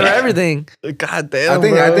think it's everything. God damn,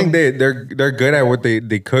 I think they're good at what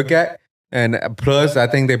they cook at, and plus I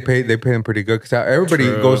think they pay them pretty good because everybody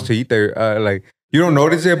goes to eat there. Like you don't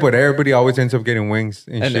notice it, but everybody always ends up getting wings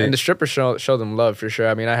and shit. And the strippers show them love for sure.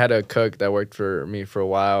 I mean, I had a cook that worked for me for a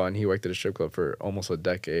while, and he worked at a strip club for almost a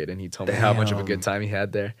decade, and he told me how much of a good time he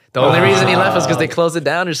had there. The only reason he left was because they closed it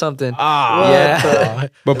down or something. Yeah.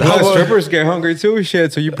 But plus strippers get hungry too,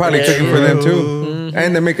 shit. So you probably cooking for them too. Mm-hmm.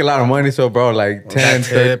 And they make a lot of money, so bro, like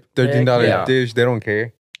 $10, $13 dish, they don't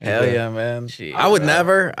care. Hell yeah, man. Jeez, I would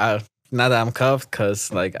never, now that I'm cuffed,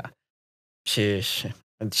 because like, shit.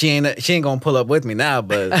 She ain't gonna pull up with me now,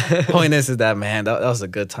 but point is that man, that was a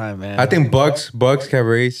good time, man. I think Bucks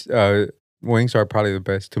Cabaret's wings are probably the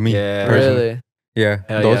best to me. Yeah, personally. Really. Yeah,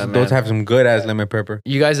 those have some good ass lemon pepper.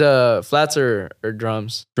 You guys, flats or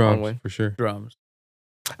drums? Drums for sure. Drums.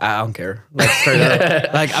 I don't care. Like straight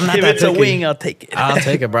up. Like I'm not if that it's picky. a wing, I'll take it. I'll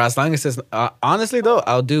take it, bro. As long as it's honestly though,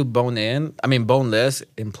 I'll do boneless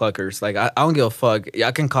in pluckers. Like I don't give a fuck.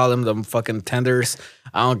 I can call them the fucking tenders.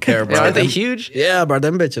 I don't care, bro. Are they huge? Yeah, bro.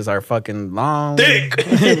 Them bitches are fucking long. Thick.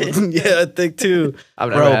 Yeah, thick too.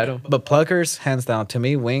 I've never had them. But pluckers, hands down. To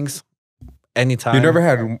me, wings, anytime. You never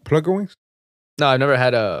had plucker wings? No, I've never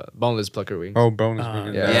had a boneless plucker wings. Oh, boneless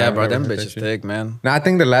wings. Yeah, bro. Them bitches thick, man. Now I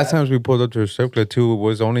think the last times we pulled up to a strip club too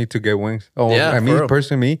was only to get wings. Oh, yeah,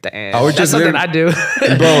 me. Damn. I would That's something I do.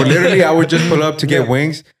 Bro, literally, I would just pull up to get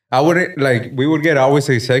wings. I wouldn't we would get always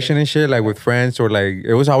a section and shit like with friends or like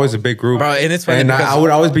it was always a big group. Bro, and it's funny and because I would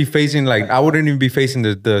always be facing I wouldn't even be facing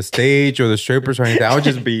the stage or the strippers or anything. I would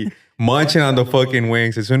just be munching on the fucking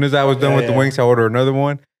wings. As soon as I was done with the wings, I order another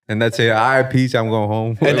one. And that's it. All right, peace. I'm going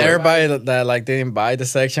home. And everybody that like didn't buy the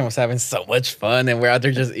section was having so much fun, and we're out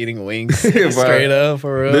there just eating wings straight up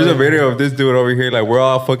for real. There's a video of this dude over here, like we're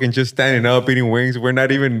all fucking just standing up eating wings. We're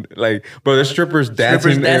not even like, bro. The strippers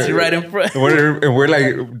dancing right in front. And we're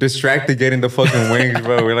like distracted getting the fucking wings,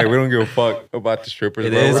 bro. We're like, we don't give a fuck about the strippers.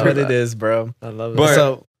 It bro. is what it is, bro. I love it. But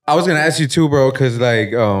so I was gonna ask you too, bro, because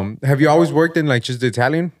like, have you always worked in like just the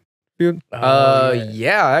Italian field?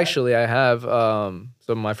 Yeah, actually, I have.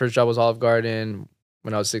 So my first job was Olive Garden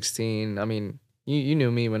when I was 16. I mean, you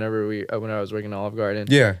knew me when I was working at Olive Garden.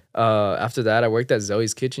 Yeah. After that, I worked at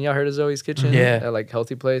Zoe's Kitchen. Y'all heard of Zoe's Kitchen? Yeah. At like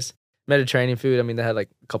healthy place. Mediterranean food. I mean, they had like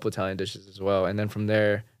a couple Italian dishes as well. And then from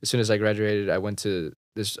there, as soon as I graduated, I went to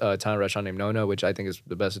this Italian restaurant named Nona, which I think is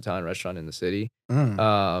the best Italian restaurant in the city.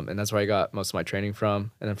 And that's where I got most of my training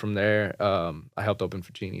from. And then from there, I helped open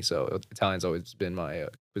Fucini. So Italian's always been my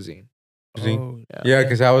cuisine. Yeah,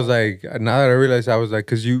 because I was like, now that I realized, I was like,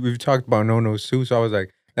 because we've talked about no-nos too, so I was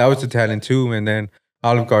like, that was Italian too, and then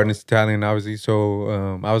Olive Garden is Italian, obviously.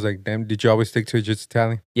 So I was like, damn, did you always stick to just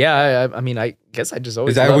Italian? Yeah, I mean, I guess I just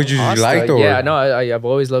always. Is that what you liked? Or? Yeah, no, I've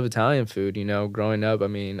always loved Italian food. You know, growing up, I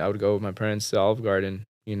mean, I would go with my parents to Olive Garden.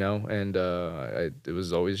 You know, and it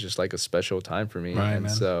was always just like a special time for me, right, and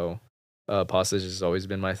man. So. Pasta's just always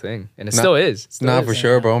been my thing, and it still is. For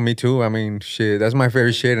sure, bro. Me too. I mean, shit, that's my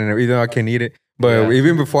favorite shit, and even though I can't eat it, but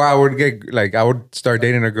even before I would get I would start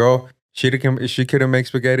dating a girl. She couldn't make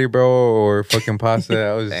spaghetti, bro, or fucking pasta.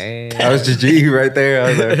 I was GG right there. I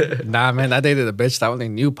was like, nah, man, I dated a bitch that only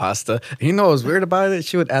knew pasta. And you know what was weird about it?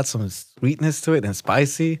 She would add some sweetness to it and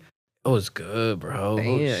spicy. It was good, bro.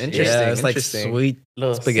 Yeah, interesting. Yeah, it's like sweet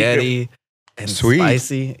spaghetti and sweet.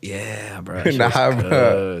 Spicy. Yeah, bro.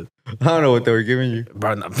 Bro. I don't know what they were giving you,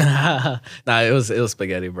 bro. Nah, it was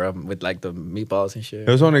spaghetti, bro, with like the meatballs and shit.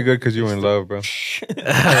 It was only good because you were in love, bro.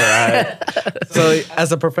 Right. So,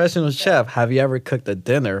 as a professional chef, have you ever cooked a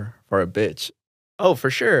dinner for a bitch? Oh, for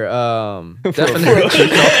sure. Definitely.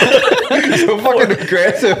 So fucking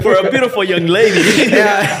aggressive for a beautiful young lady.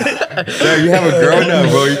 Yeah, you have a girl now,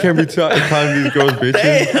 bro. You can't be calling these girls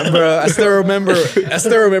bitches. Damn, bro, I still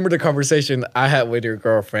remember the conversation I had with your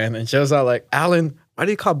girlfriend, and she was all like, "Alan, why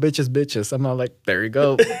do you call bitches bitches?" I'm all like, "There you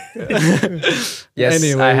go." Yes,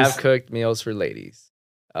 anyways. I have cooked meals for ladies.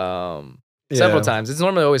 Several times. It's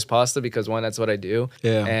normally always pasta because one, that's what I do.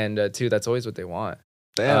 Yeah. And two, that's always what they want.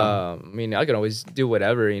 Damn. I mean, I can always do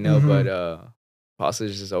whatever, you know, but pasta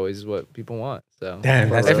is just always what people want. So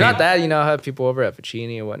damn, if not that, you know, I have people over at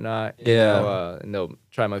Ficini and whatnot. You know, and they'll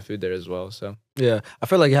try my food there as well. So yeah, I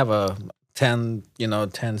feel like you have a 10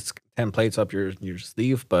 plates up your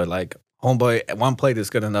sleeve, but like homeboy, one plate is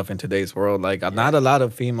good enough in today's world. Like not a lot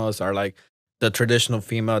of females are like the traditional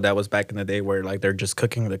female that was back in the day where like they're just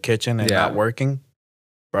cooking in the kitchen and not working.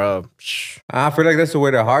 Bro, I feel like that's the way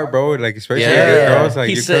to heart, bro. Like especially girls, like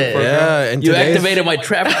he said, and you activated my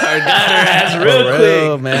trap card, got her ass real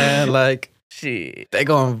quick, man. Like, shit, they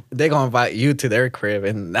gonna invite you to their crib,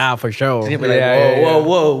 and now for sure. Like,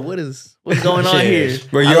 whoa, what's going on here?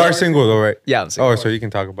 But you are single though, right? Yeah, I'm single. Oh, so you can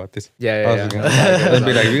talk about this. Yeah. Let's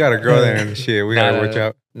be like, we got a girl there and shit. We gotta watch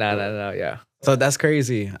out. No, yeah. So that's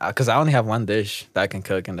crazy, because I only have one dish that I can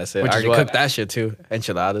cook, and that's it. I already cooked that shit too.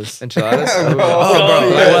 Enchiladas. Enchiladas?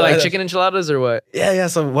 Bro. Like chicken enchiladas or what? Yeah.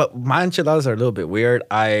 So my enchiladas are a little bit weird.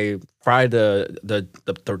 I fry the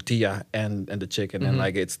tortilla and the chicken, and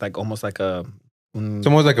like it's like almost like a. It's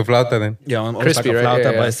almost like a flauta then. Yeah, almost crispy, like a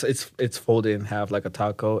flauta, right? but it's folded in half like a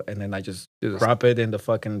taco, and then I just drop it in the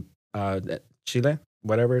fucking chile,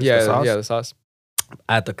 whatever. The sauce. Yeah, the sauce.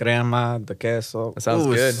 Add the crema, the queso. That sounds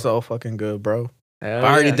good. So fucking good, bro. Hell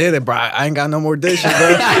I already did it, bro. I ain't got no more dishes,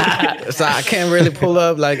 bro. So I can't really pull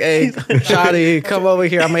up like, hey, Shawty, come over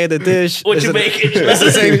here. I made a dish. What you making? It's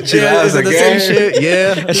the same shit. Is it the same shit?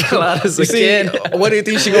 Yeah. Enchiladas again. What do you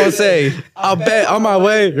think she gonna say? I'll bet on my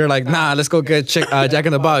way. You're like, nah, let's go get Jack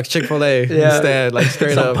in the Box, Chick-fil-A instead. Like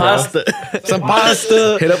straight some up, pasta. Bro. Some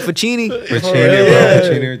pasta. Hit up Ficini.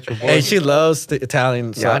 Ficini, bro. Hey, she loves the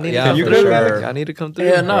Italian. Yeah, can you for cook, sure. I need to come through.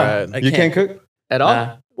 Yeah, no. Right. You can't cook? At all?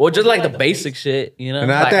 Nah. Well, just like the basic shit, you know.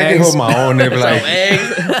 And I like think I can hold my own. Never like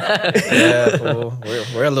eggs. Yeah, fool.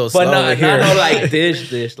 We're a little slow But over here. not no like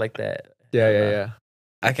dish like that. Yeah.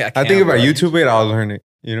 I think if I YouTube it, I'll learn it.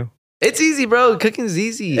 You know. It's easy, bro. Cooking's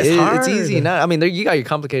easy. It's easy. I mean, you got your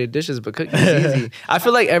complicated dishes, but cooking's easy. I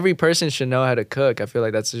feel like every person should know how to cook. I feel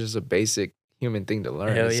like that's just a basic human thing to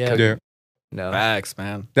learn. Hell yeah. Yeah. No. Facts,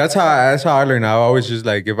 man. That's how I learn. I always just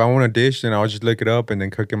like if I want a dish, then I'll just look it up and then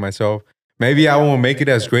cook it myself. Maybe I won't make it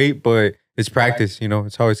as great, but it's practice. You know,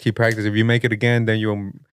 it's always keep practice. If you make it again, then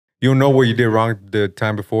you'll know what you did wrong the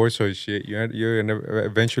time before. So shit, you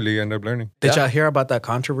eventually end up learning. Did y'all hear about that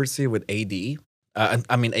controversy with AB,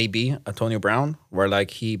 Antonio Brown, where like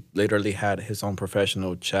he literally had his own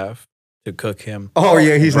professional chef to cook him. Oh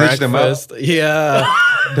yeah, he snitched him out. Yeah.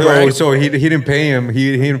 So he didn't pay him.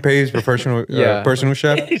 He didn't pay his personal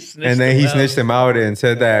chef, and then he snitched him out and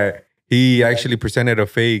said that he actually presented a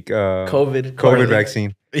fake COVID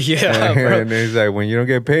vaccine. Yeah, and he's like, when you don't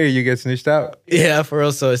get paid, you get snitched out. Yeah, for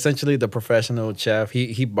real. So essentially, the professional chef,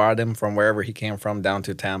 he brought him from wherever he came from down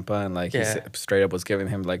to Tampa, and like he straight up was giving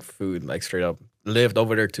him like food, like straight up lived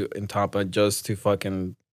over there in Tampa just to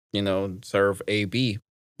fucking serve AB.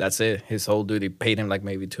 That's it. His whole duty paid him like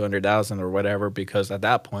maybe $200,000 or whatever, because at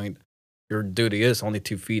that point, your duty is only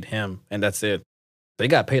to feed him, and that's it. They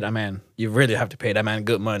got paid that man. You really have to pay that man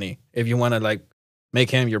good money if you want to like make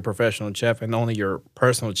him your professional chef and only your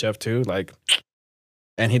personal chef too. Like,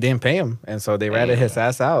 and he didn't pay him, and so they ratted his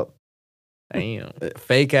ass out. Damn.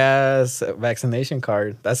 Fake ass vaccination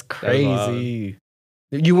card. That's crazy.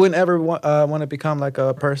 You wouldn't ever want to become like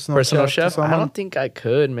a personal chef? I don't think I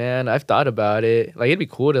could, man. I've thought about it. Like, it'd be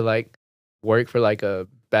cool to like work for like a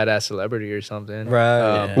badass celebrity or something.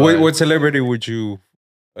 Right. What celebrity would you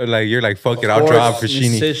like? You're like, fuck it, I'll drop Fashini.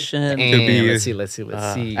 Musician.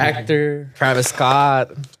 Let's see. Actor. Travis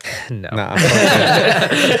Scott. No. Nah.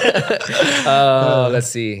 Let's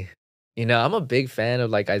see. You know, I'm a big fan of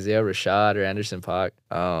like Isaiah Rashad or Anderson .Paak.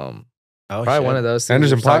 Probably one of those two.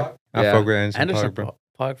 Anderson .Paak. I Yeah. fuck with Anderson Anderson .Paak, bro.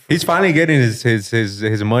 Paak. He's finally getting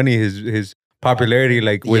his money, his popularity,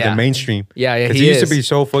 like with the mainstream. Yeah, Because he used to be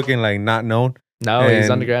so fucking like not known. No, he's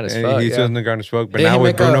underground as fuck. He's underground as fuck. But Did now he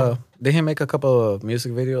with Bruno. Did he make a couple of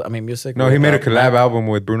music videos? I mean, music. No, he with, made a collab album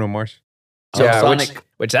with Bruno Mars. Yeah, Sonic.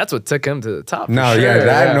 which that's what took him to the top. No, for sure. yeah,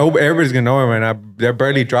 that no, everybody's gonna know him, and they're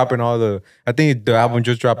barely dropping all the. I think the album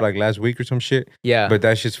just dropped like last week or some shit. Yeah, But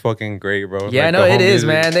that shit's fucking great, bro. yeah, Like, no, the it whole is,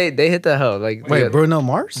 music. man. They hit the hell. Like, Wait, Bruno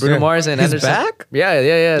Mars? Bruno Yeah. Mars and He's Anderson. back? Yeah.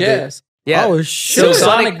 Yes. Yeah. Oh, Silk shit.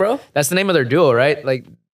 Sonic, bro. That's the name of their duo, right? Like,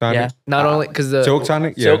 Sonic. Yeah. not only because the Silk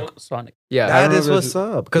Sonic, yeah. Silk Sonic. yeah, That is what's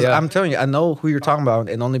up. Because Yeah. I'm telling you, I know who you're talking about,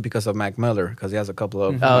 and only because of Mac Miller, because he has a couple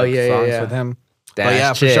of Oh, yeah, songs yeah. with him. Damn, But yeah,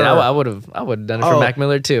 for shit. sure. I would have done it for Oh, Mac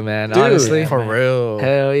Miller too, man. Dude, Honestly, for real.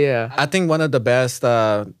 hell yeah. I think one of the best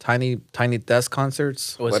tiny desk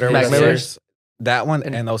concerts, Was whatever Mac that Miller's? is. That one,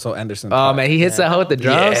 and also Anderson. Oh .Paak. man, he hits that hoe with the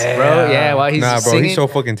drums, Yeah. bro. Yeah, while he's Nah, bro, singing. he's so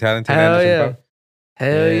fucking talented. Hell Anderson yeah. .Paak.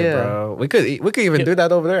 Hell yeah. bro. We could even do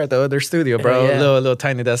that over there at the other studio, bro. Yeah. Little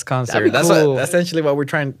tiny desk concert. be That's cool. what essentially what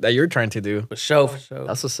you're trying to do. For sure.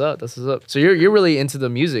 That's what's up. So you're really into the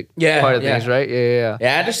music part of things, right? Yeah.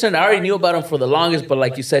 Yeah, Anderson, I already knew about him for the longest, but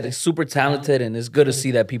like you said, he's super talented, and it's good to see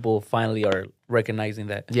that people finally are recognizing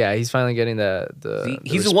that. Yeah, he's finally getting the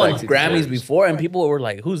He's respect won he Grammys deserves. before, and people were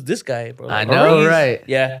like, "Who's this guy, bro?" I Like, know, he's- right?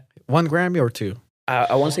 Yeah, 1 Grammy or 2?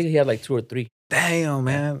 I want to say he had like 2 or 3. Damn,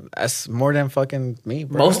 man, that's more than fucking me,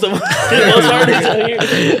 bro. Most of them, most artists out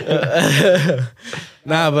here.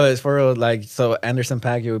 Nah, but it's for real. Like, so Anderson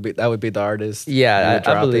 .Paak, that would be the artist. You Yeah, would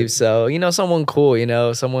I drop believe it. so. You know, someone cool. You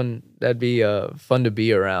know, someone that'd be fun to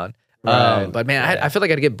be around. Right. But man, I feel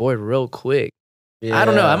like I'd get bored real quick. Yeah. I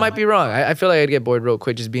don't know. I might be wrong. I feel like I'd get bored real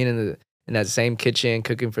quick just being in that same kitchen,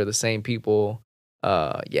 cooking for the same people.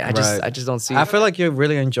 Yeah, I just don't see. I feel like you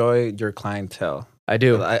really enjoy your clientele. I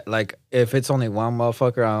do. Like, if it's only one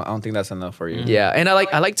motherfucker, I don't think that's enough for you. Yeah, and I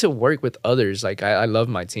like to work with others. Like I love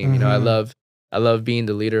my team. You know, I love being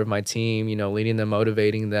the leader of my team. You know, leading them,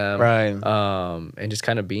 motivating them, Right. and just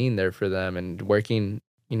kind of being there for them and working.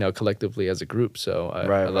 You know, collectively as a group. So I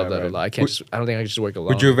love that a lot. I don't think I can just work alone.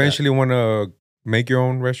 Would you like that. eventually want to make your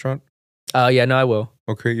own restaurant? Yeah, no, I will.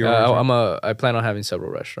 Or create your own restaurant? I plan on having several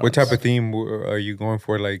restaurants. What type of theme are you going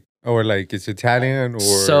for? Like, or like it's Italian or?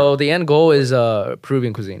 So the end goal is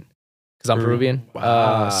Peruvian cuisine because I'm Peruvian.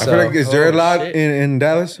 Wow. I feel like is there a lot in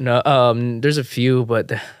Dallas? No, there's a few, but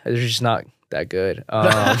they're just not that good. They're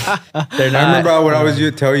not. I remember what I was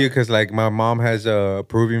tell you because like my mom has a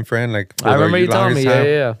Peruvian friend. Like for I the remember you telling me, longest time,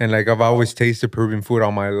 yeah. And like I've always tasted Peruvian food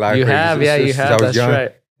all my life. You like, have, since- you since have. I was That's young.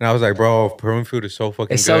 right. And I was like, bro, Peruvian food is so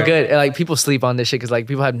fucking It's so good. And, like people sleep on this shit because like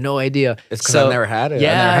people have no idea. It's because I never had it.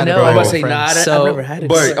 Yeah, I I never know. had it I'm with about to say, friends. nah, I've never had it.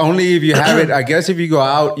 But only if you have it. I guess if you go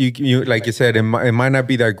out, you like you said, it might not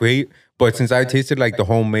be that great. But since I tasted like the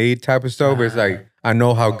homemade type of stuff, it's like I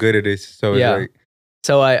know how good it is. So Yeah. it's like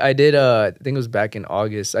So I did I think it was back in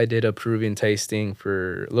August. I did a Peruvian tasting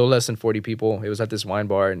for a little less than 40 people. It was at this wine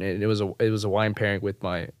bar, and it was a wine pairing with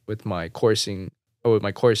my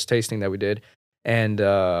course tasting that we did, and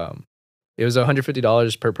it was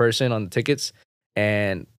 $150 per person on the tickets,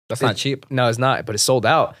 and That's not cheap. no, it's not, but it sold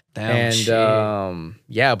out. Damn, And shit.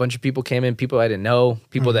 yeah, a bunch of people came in, people I didn't know,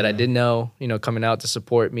 people that I did know, you know, coming out to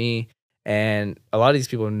support me. And a lot of these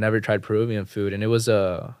people never tried Peruvian food, and it was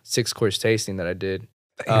a 6-course tasting that I did.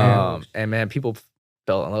 And man, people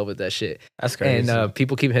fell in love with that shit. That's crazy. And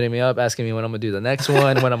people keep hitting me up, asking me when I'm gonna do the next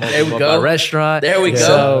one, when I'm gonna There we open go. up my restaurant. There we go.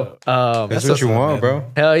 So that's what you want, bro.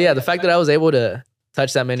 hell yeah, the fact that I was able to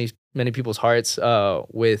touch that many people's hearts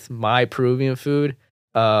with my Peruvian food,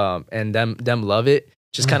 and them love it,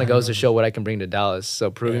 just kind of goes to show what I can bring to Dallas.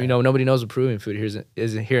 So Peruvian, you know, nobody knows what Peruvian food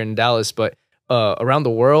is here in Dallas, but around the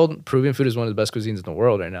world, Peruvian food is one of the best cuisines in the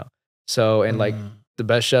world right now. So, and like the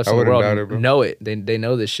best chefs I in the wouldn't world doubt it, bro. know it. They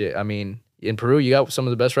know this shit. I mean, in Peru, you got some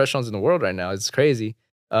of the best restaurants in the world right now. It's crazy.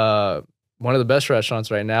 One of the best restaurants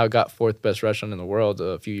right now got 4th best restaurant in the world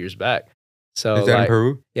a few years back. So Is that in like,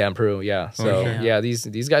 Peru? yeah, in Peru, yeah. So shit. yeah,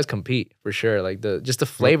 these guys compete for sure. Like the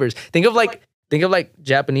flavors. Think of like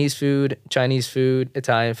Japanese food, Chinese food,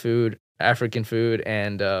 Italian food, African food,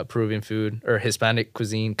 and Peruvian food or Hispanic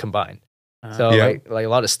cuisine combined. So like a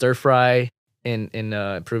lot of stir fry in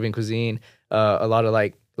Peruvian cuisine. A lot of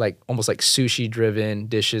like almost like sushi driven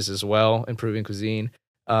dishes as well in Peruvian cuisine.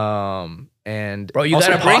 And bro, you also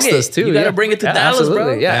gotta bring pastas it. too. You gotta bring it to Dallas,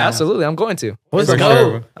 absolutely. bro. Yeah, absolutely. I'm going to. Who's For the,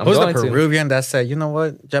 sure. who's the Peruvian that said, you know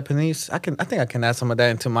what, Japanese? I think I can add some of that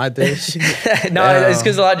into my dish. No, it's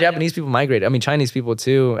because a lot of Japanese people migrate. I mean, Chinese people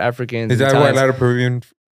too, Africans. Is that Italians. why a lot of Peruvian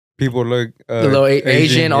people look A little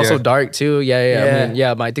Asian, also yeah. dark too. Yeah. I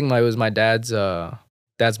mean, I think it was my dad's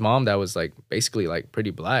mom that was like basically like pretty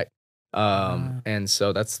black. And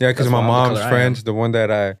so that's because that's my why I'm the mom's color I am. friends, the one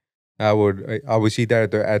that I would always see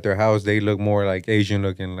that at their house, they look more like Asian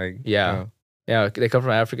looking, like Yeah, they come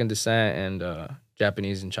from African descent and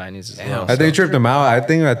Japanese and Chinese as well. I think it tripped them out. I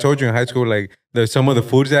think I told you in high school, like there's some of the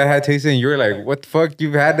foods that I had tasted, and you were like, "What the fuck?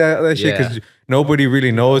 You've had that shit?" Because nobody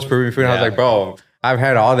really knows Peruvian food. And I was like, "Bro, I've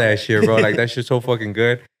had all that shit, bro. Like that shit's so fucking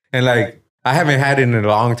good." And like I haven't had it in a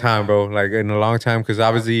long time, bro. Like in a long time, because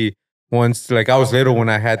obviously once like I was little when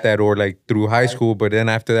I had that, or like through high school, but then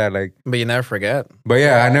after that, like. But you never forget. But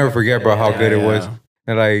yeah, I never forget, bro, how good it was.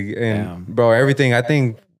 And bro, everything. I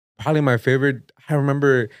think probably my favorite. I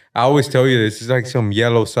remember. I always tell you this. It's like some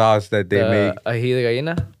yellow sauce that they make. Ají de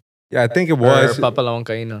gallina. Yeah, I think it was. Or papa la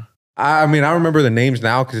huancaína. I mean, I remember the names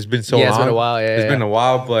now because it's been so long. It's been a while. It's been a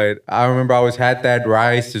while, but I remember I always had that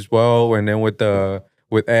rice as well, and then with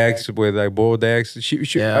eggs, with like boiled eggs,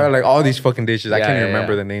 like all these fucking dishes. I can't even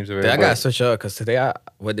remember the names of it. I gotta switch up because today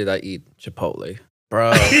what did I eat? Chipotle.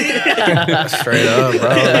 Bro, straight up,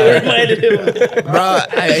 bro.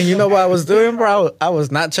 And you know what I was doing, bro? I was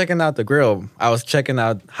not checking out the grill. I was checking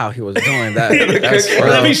out how he was doing that.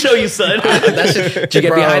 Let me show you, son. Did you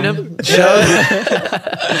get behind him?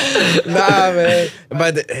 Nah, man.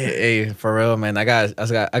 But hey, for real, man, I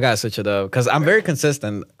gotta switch it up because I'm very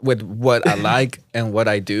consistent with what I like and what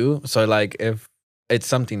I do. So like, if it's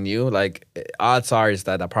something new, like odds are is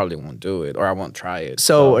that I probably won't do it or I won't try it.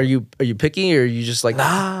 So are you picky or are you just like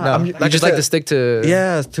you just like to stick to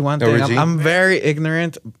to one thing? I'm very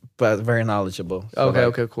ignorant but very knowledgeable. So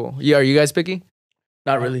okay, cool. Yeah, are you guys picky?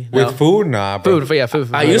 Not really. With food, nah. Food.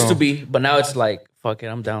 I used to be, but now it's like fuck it,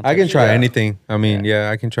 I'm down. I can try anything. I mean,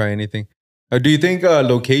 I can try anything. Do you think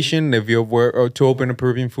location, if you were to open a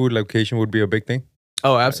Peruvian food, location would be a big thing?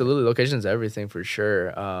 Oh, absolutely. Location's everything for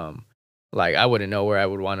sure. Like I wouldn't know where I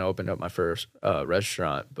would want to open up my first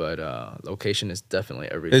restaurant, but location is definitely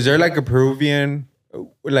everything. Is there like a Peruvian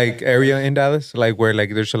like area in Dallas, like where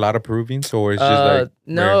like there's a lot of Peruvians, or it's just like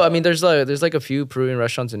no? rare? I mean, there's like a few Peruvian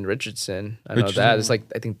restaurants in Richardson. I know that. There's like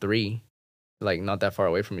I think 3, like not that far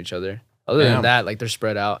away from each other. Other than that, like they're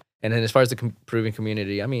spread out. And then as far as the Peruvian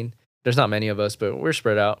community, I mean, there's not many of us, but we're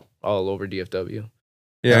spread out all over DFW.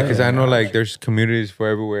 Yeah, because I know like there's communities for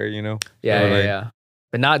everywhere, you know. Yeah.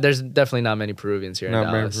 But there's definitely not many Peruvians here in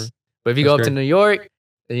Dallas. But if you That's go up great. to New York,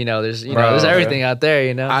 you know, there's everything out there,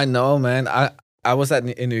 you know. I know, man. I was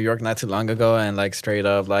in New York not too long ago, and like straight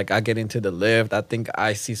up, like I get into the lift. I think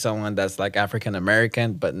I see someone that's like African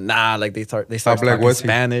American, but nah, like they start talking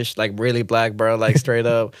Spanish, like really black, bro, like straight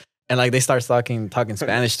up. And like they start talking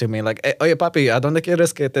Spanish to me, like, oye papi, ¿a dónde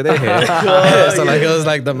quieres que te deje? So like it was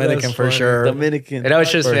like Dominican for sure. Dominican. It always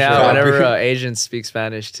trips me out whenever Asians speak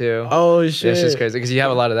Spanish too. Oh shit, it's just crazy because you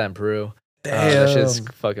have a lot of that in Peru. Damn, that shit's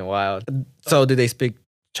fucking wild. So do they speak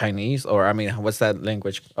Chinese, or I mean, what's that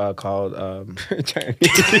language called? Chinese.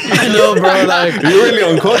 I know, bro. Like you're really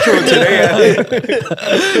uncultural today.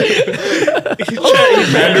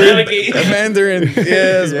 Mandarin.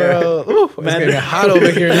 Yes, bro. Ooh, it's getting hot over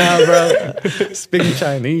here now, bro. Speaking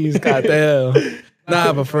Chinese, goddamn.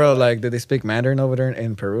 Nah, but for real, like, did they speak Mandarin over there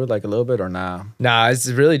in Peru, like a little bit, or nah? Nah, it's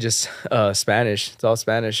really just Spanish. It's all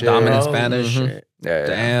Spanish. Dominant Spanish. Mm-hmm. Yeah.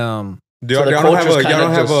 Damn. Y'all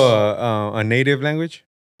don't have a native language?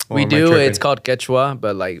 We do. It's called Quechua,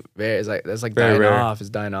 but like that's like very dying rare. off. It's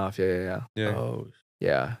dying off. Yeah. Oh.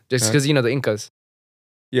 Yeah. Just because the Incas.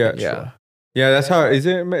 Yeah. Yeah. Sure. Yeah, that's how. Is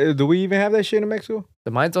it? Do we even have that shit in Mexico?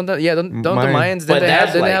 The Mayans don't. Yeah, don't the Mayans? Did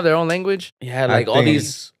they have their own language? Yeah, like all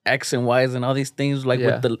these X and Y's and all these things, like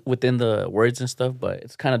within the words and stuff. But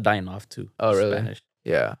it's kind of dying off too. Oh, really? Spanish.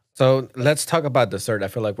 Yeah. So let's talk about dessert. I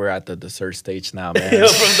feel like we're at the dessert stage now, man.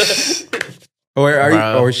 Are you?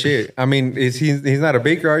 Oh shit! I mean, he's not a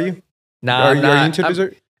baker? Are you? Nah, are you into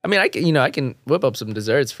dessert? I mean, I can whip up some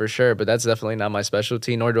desserts for sure, but that's definitely not my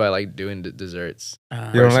specialty. Nor do I like doing desserts.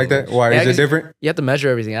 You don't like that? Why is it different? You have to measure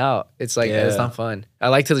everything out. It's like it's not fun. I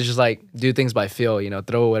like to just like do things by feel.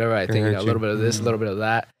 Throw whatever I think. A little bit of this, a little bit of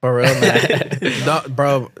that. For real, man. No,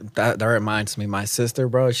 bro, that reminds me. My sister,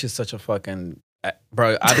 bro, she's such a fucking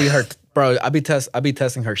bro. I eat her bro, I be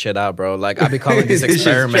testing her shit out, bro. Like I be calling these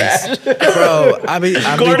experiments, bro. I be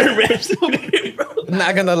Gordon Ramsay, bro.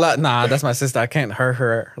 not gonna lie, nah, that's my sister. I can't hurt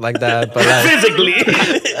her like that, but like,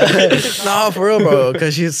 physically. no, for real, bro,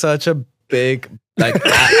 because she's such a big like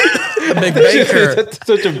a big baker.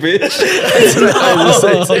 Such a bitch.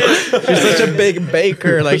 She's such a big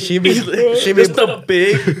baker. Like she be just a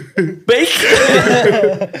big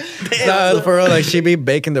baker. nah, for real, like she be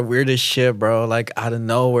baking the weirdest shit, bro. Like out of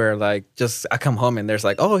nowhere, like just I come home and there's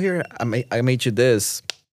like, oh here, I made you this.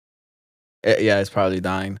 Yeah, it's probably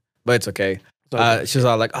dying, but it's okay. She's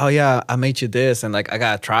all like, oh yeah, I made you this, and like I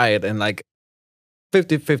gotta try it, and like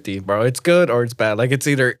 50-50, bro. It's good or it's bad. Like it's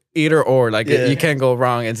either or. Like you can't go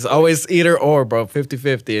wrong. It's always either or, bro.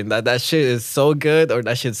 50-50, and that shit is so good or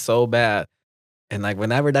that shit's so bad. And like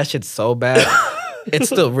whenever that shit's so bad, it's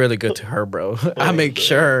still really good to her, bro. I make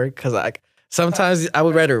sure, cause like sometimes I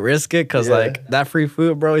would rather risk it, cause like that free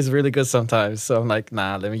food, bro, is really good sometimes. So I'm like,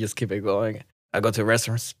 nah, let me just keep it going. I go to a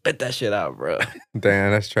restaurant, spit that shit out, bro.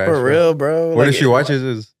 Damn, that's trash. For real, bro. What like, if she watches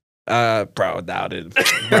this? Bro, I doubt it.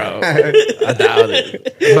 Bro, I doubt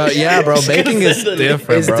it. But yeah, bro, baking is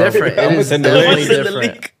different, It's bro. different. It is definitely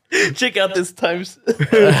different. Check out this times.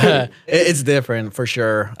 It's different for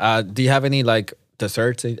sure. Do you have any like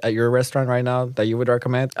desserts at your restaurant right now that you would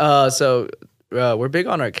recommend? So we're big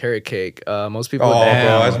on our carrot cake. Most people, Oh, bro,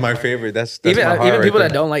 that's my favorite. That's even my heart even right people there.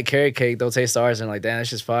 that don't like carrot cake, they'll taste ours and like, damn, that's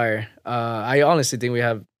just fire. I honestly think we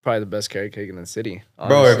have probably the best carrot cake in the city. Bro,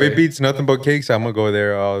 if honestly. it beats Nothing But Cakes, I'm gonna go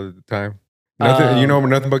there all the time.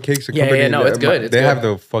 Nothing But Cakes. The yeah, company, no, it's good. It's they good. have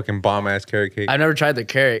the fucking bomb ass carrot cake. I've never tried the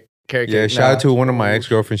carrot cake. Yeah, shout no. out to one of my ex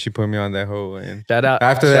girlfriends. She put me on that whole. And Shout out.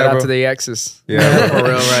 After shout that, out bro. to the exes. Yeah, For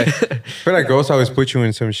real, right? I feel like girls always put you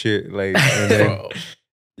in some shit. Like, and then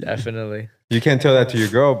Definitely. you can't tell that to your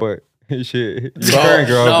girl, but shit, your Bro, current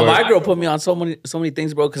girl. no, but, my girl put me on so many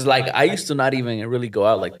things, bro. Cause like I used to not even really go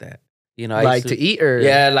out like that. You know, I Like used to eat or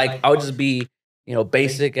Yeah, like I would just be,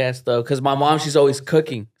 basic ass stuff. Cause my mom, she's always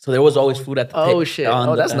cooking, so there was always food at the Oh, shit.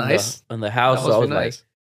 Oh, that's nice. on the house. That So I must was be nice.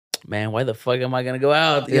 like, man, why the fuck am I gonna go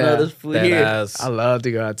out? You Yeah, know, there's food That here. ass. I love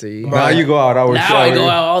to go out to eat. now you go out. Now I go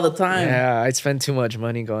out all the time. Yeah, I spend too much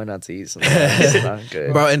money going out to eat. Sometimes. It's not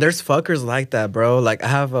good. Bro, and there's fuckers like that, bro. Like I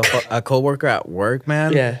have a coworker at work,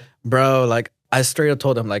 man. Yeah. Bro, like I straight up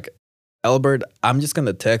told him, like, Albert, I'm just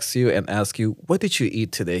gonna text you and ask you, what did you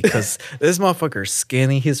eat today? Because this motherfucker's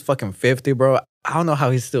skinny. He's fucking 50, bro. I don't know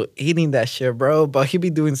how he's still eating that shit, bro. But he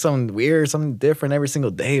be doing something weird, something different every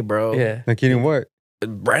single day, bro. Yeah. Like eating what?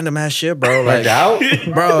 Random ass shit, bro. Like out?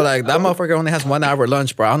 bro, like that motherfucker only has 1 hour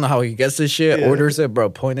lunch, bro. I don't know how he gets this shit, Yeah. orders it, bro.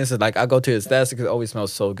 Point is, like I go to his desk because it always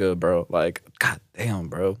smells so good, bro. Like, god damn,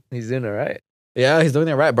 bro. He's doing it right. Yeah, he's doing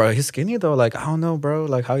it right, bro. He's skinny though. Like, I don't know, bro.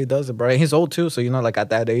 Like how he does it, bro. And he's old too, so like at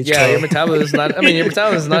that age, Yeah, bro. your metabolism is not. I mean, your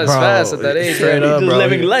metabolism is not as Bro, fast at that age. straight right? up, Just bro.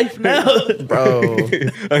 living life now. bro.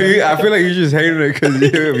 I feel like you just hated it because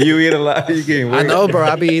you eat a lot. You gain weight. I know, bro.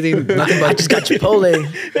 I be eating nothing but I just got Chipotle.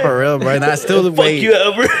 for real, bro. And I still Fuck wait. you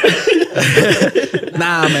ever.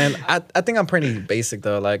 Nah, man. I think I'm pretty basic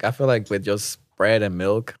though. Like I feel like with just bread and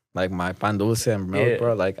milk, like my pan dulce and milk, Yeah.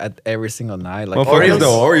 bro. Like every single night, like Motherfucker's the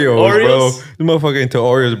Oreos, bro. Oreos? This motherfucker into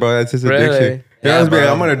Oreos, bro. That's his Really? addiction. Yeah, Yeah,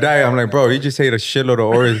 bro. I'm gonna die. I'm like, bro, he just ate a shitload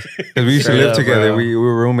of Oreos because we used to Straight live up, together. bro. We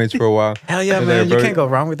were roommates for a while. hell yeah, And man. then, You bro, can't go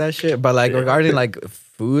wrong with that shit. But like regarding like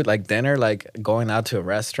food, like dinner, like going out to a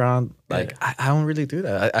restaurant, like I don't really do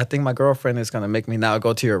that. I think my girlfriend is gonna make me now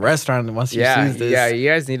go to your restaurant once she Yeah, sees this. yeah. You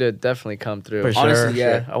guys need to definitely come through. For sure. Honestly,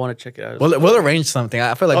 yeah, I want to check it out. We'll arrange something.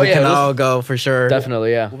 I feel like Oh, we yeah, can let's- all go for sure.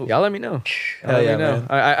 Definitely, yeah. Y'all let me know. Hell Let yeah, me know.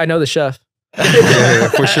 man. I know the chef. Yeah,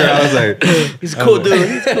 for sure. I was like, He's a cool dude.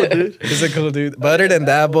 He's a cool dude. He's a cool dude. But other than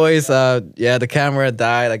that, boys, yeah, the camera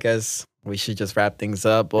died. I guess we should just wrap things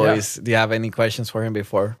up, boys. Do you have any questions for him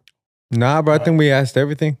before? nah, bro. I think we asked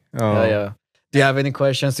everything. Hell yeah. Do you have any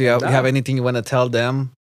questions? Do you have, Nah. you have anything you want to tell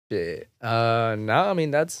them? Shit. No, I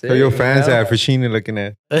mean that's it. So your fans you know? at Fashini looking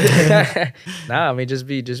at. Nah, I mean just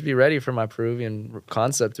be ready for my Peruvian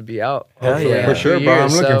concept to be out. Hell hopefully yeah. in For a sure, few bro. I'm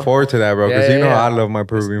years, looking so forward to that, bro. Because Yeah, you know yeah. I love my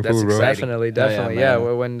Peruvian that's food, bro. Definitely. Yeah. man.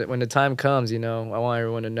 Well, when the time comes, I want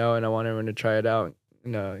everyone to know and I want everyone to try it out.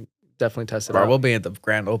 Definitely test it Bro, out. we'll be at the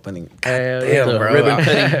grand opening. Hell Damn, yeah. bro. ribbon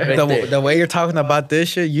cutting right the, there. the way you're talking about this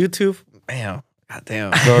shit, YouTube, man, goddamn.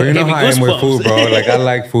 Bro, you know Gave me how I am with goosebumps. food, bro. Like I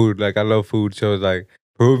like food. Like I love food. So it's like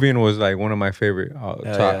Peruvian was like one of my favorite Hell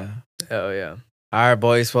top. yeah. Hell yeah. All right,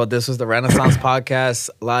 boys. Well, this was the Renaissance Podcast.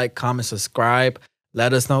 Like, comment, subscribe.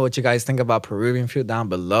 Let us know what you guys think about Peruvian food down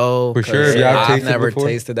below. For sure, 'cause if y'all I've tasted never before.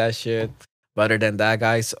 tasted that shit. But other than that,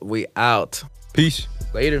 guys, we out. Peace.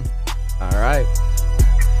 Later. All right.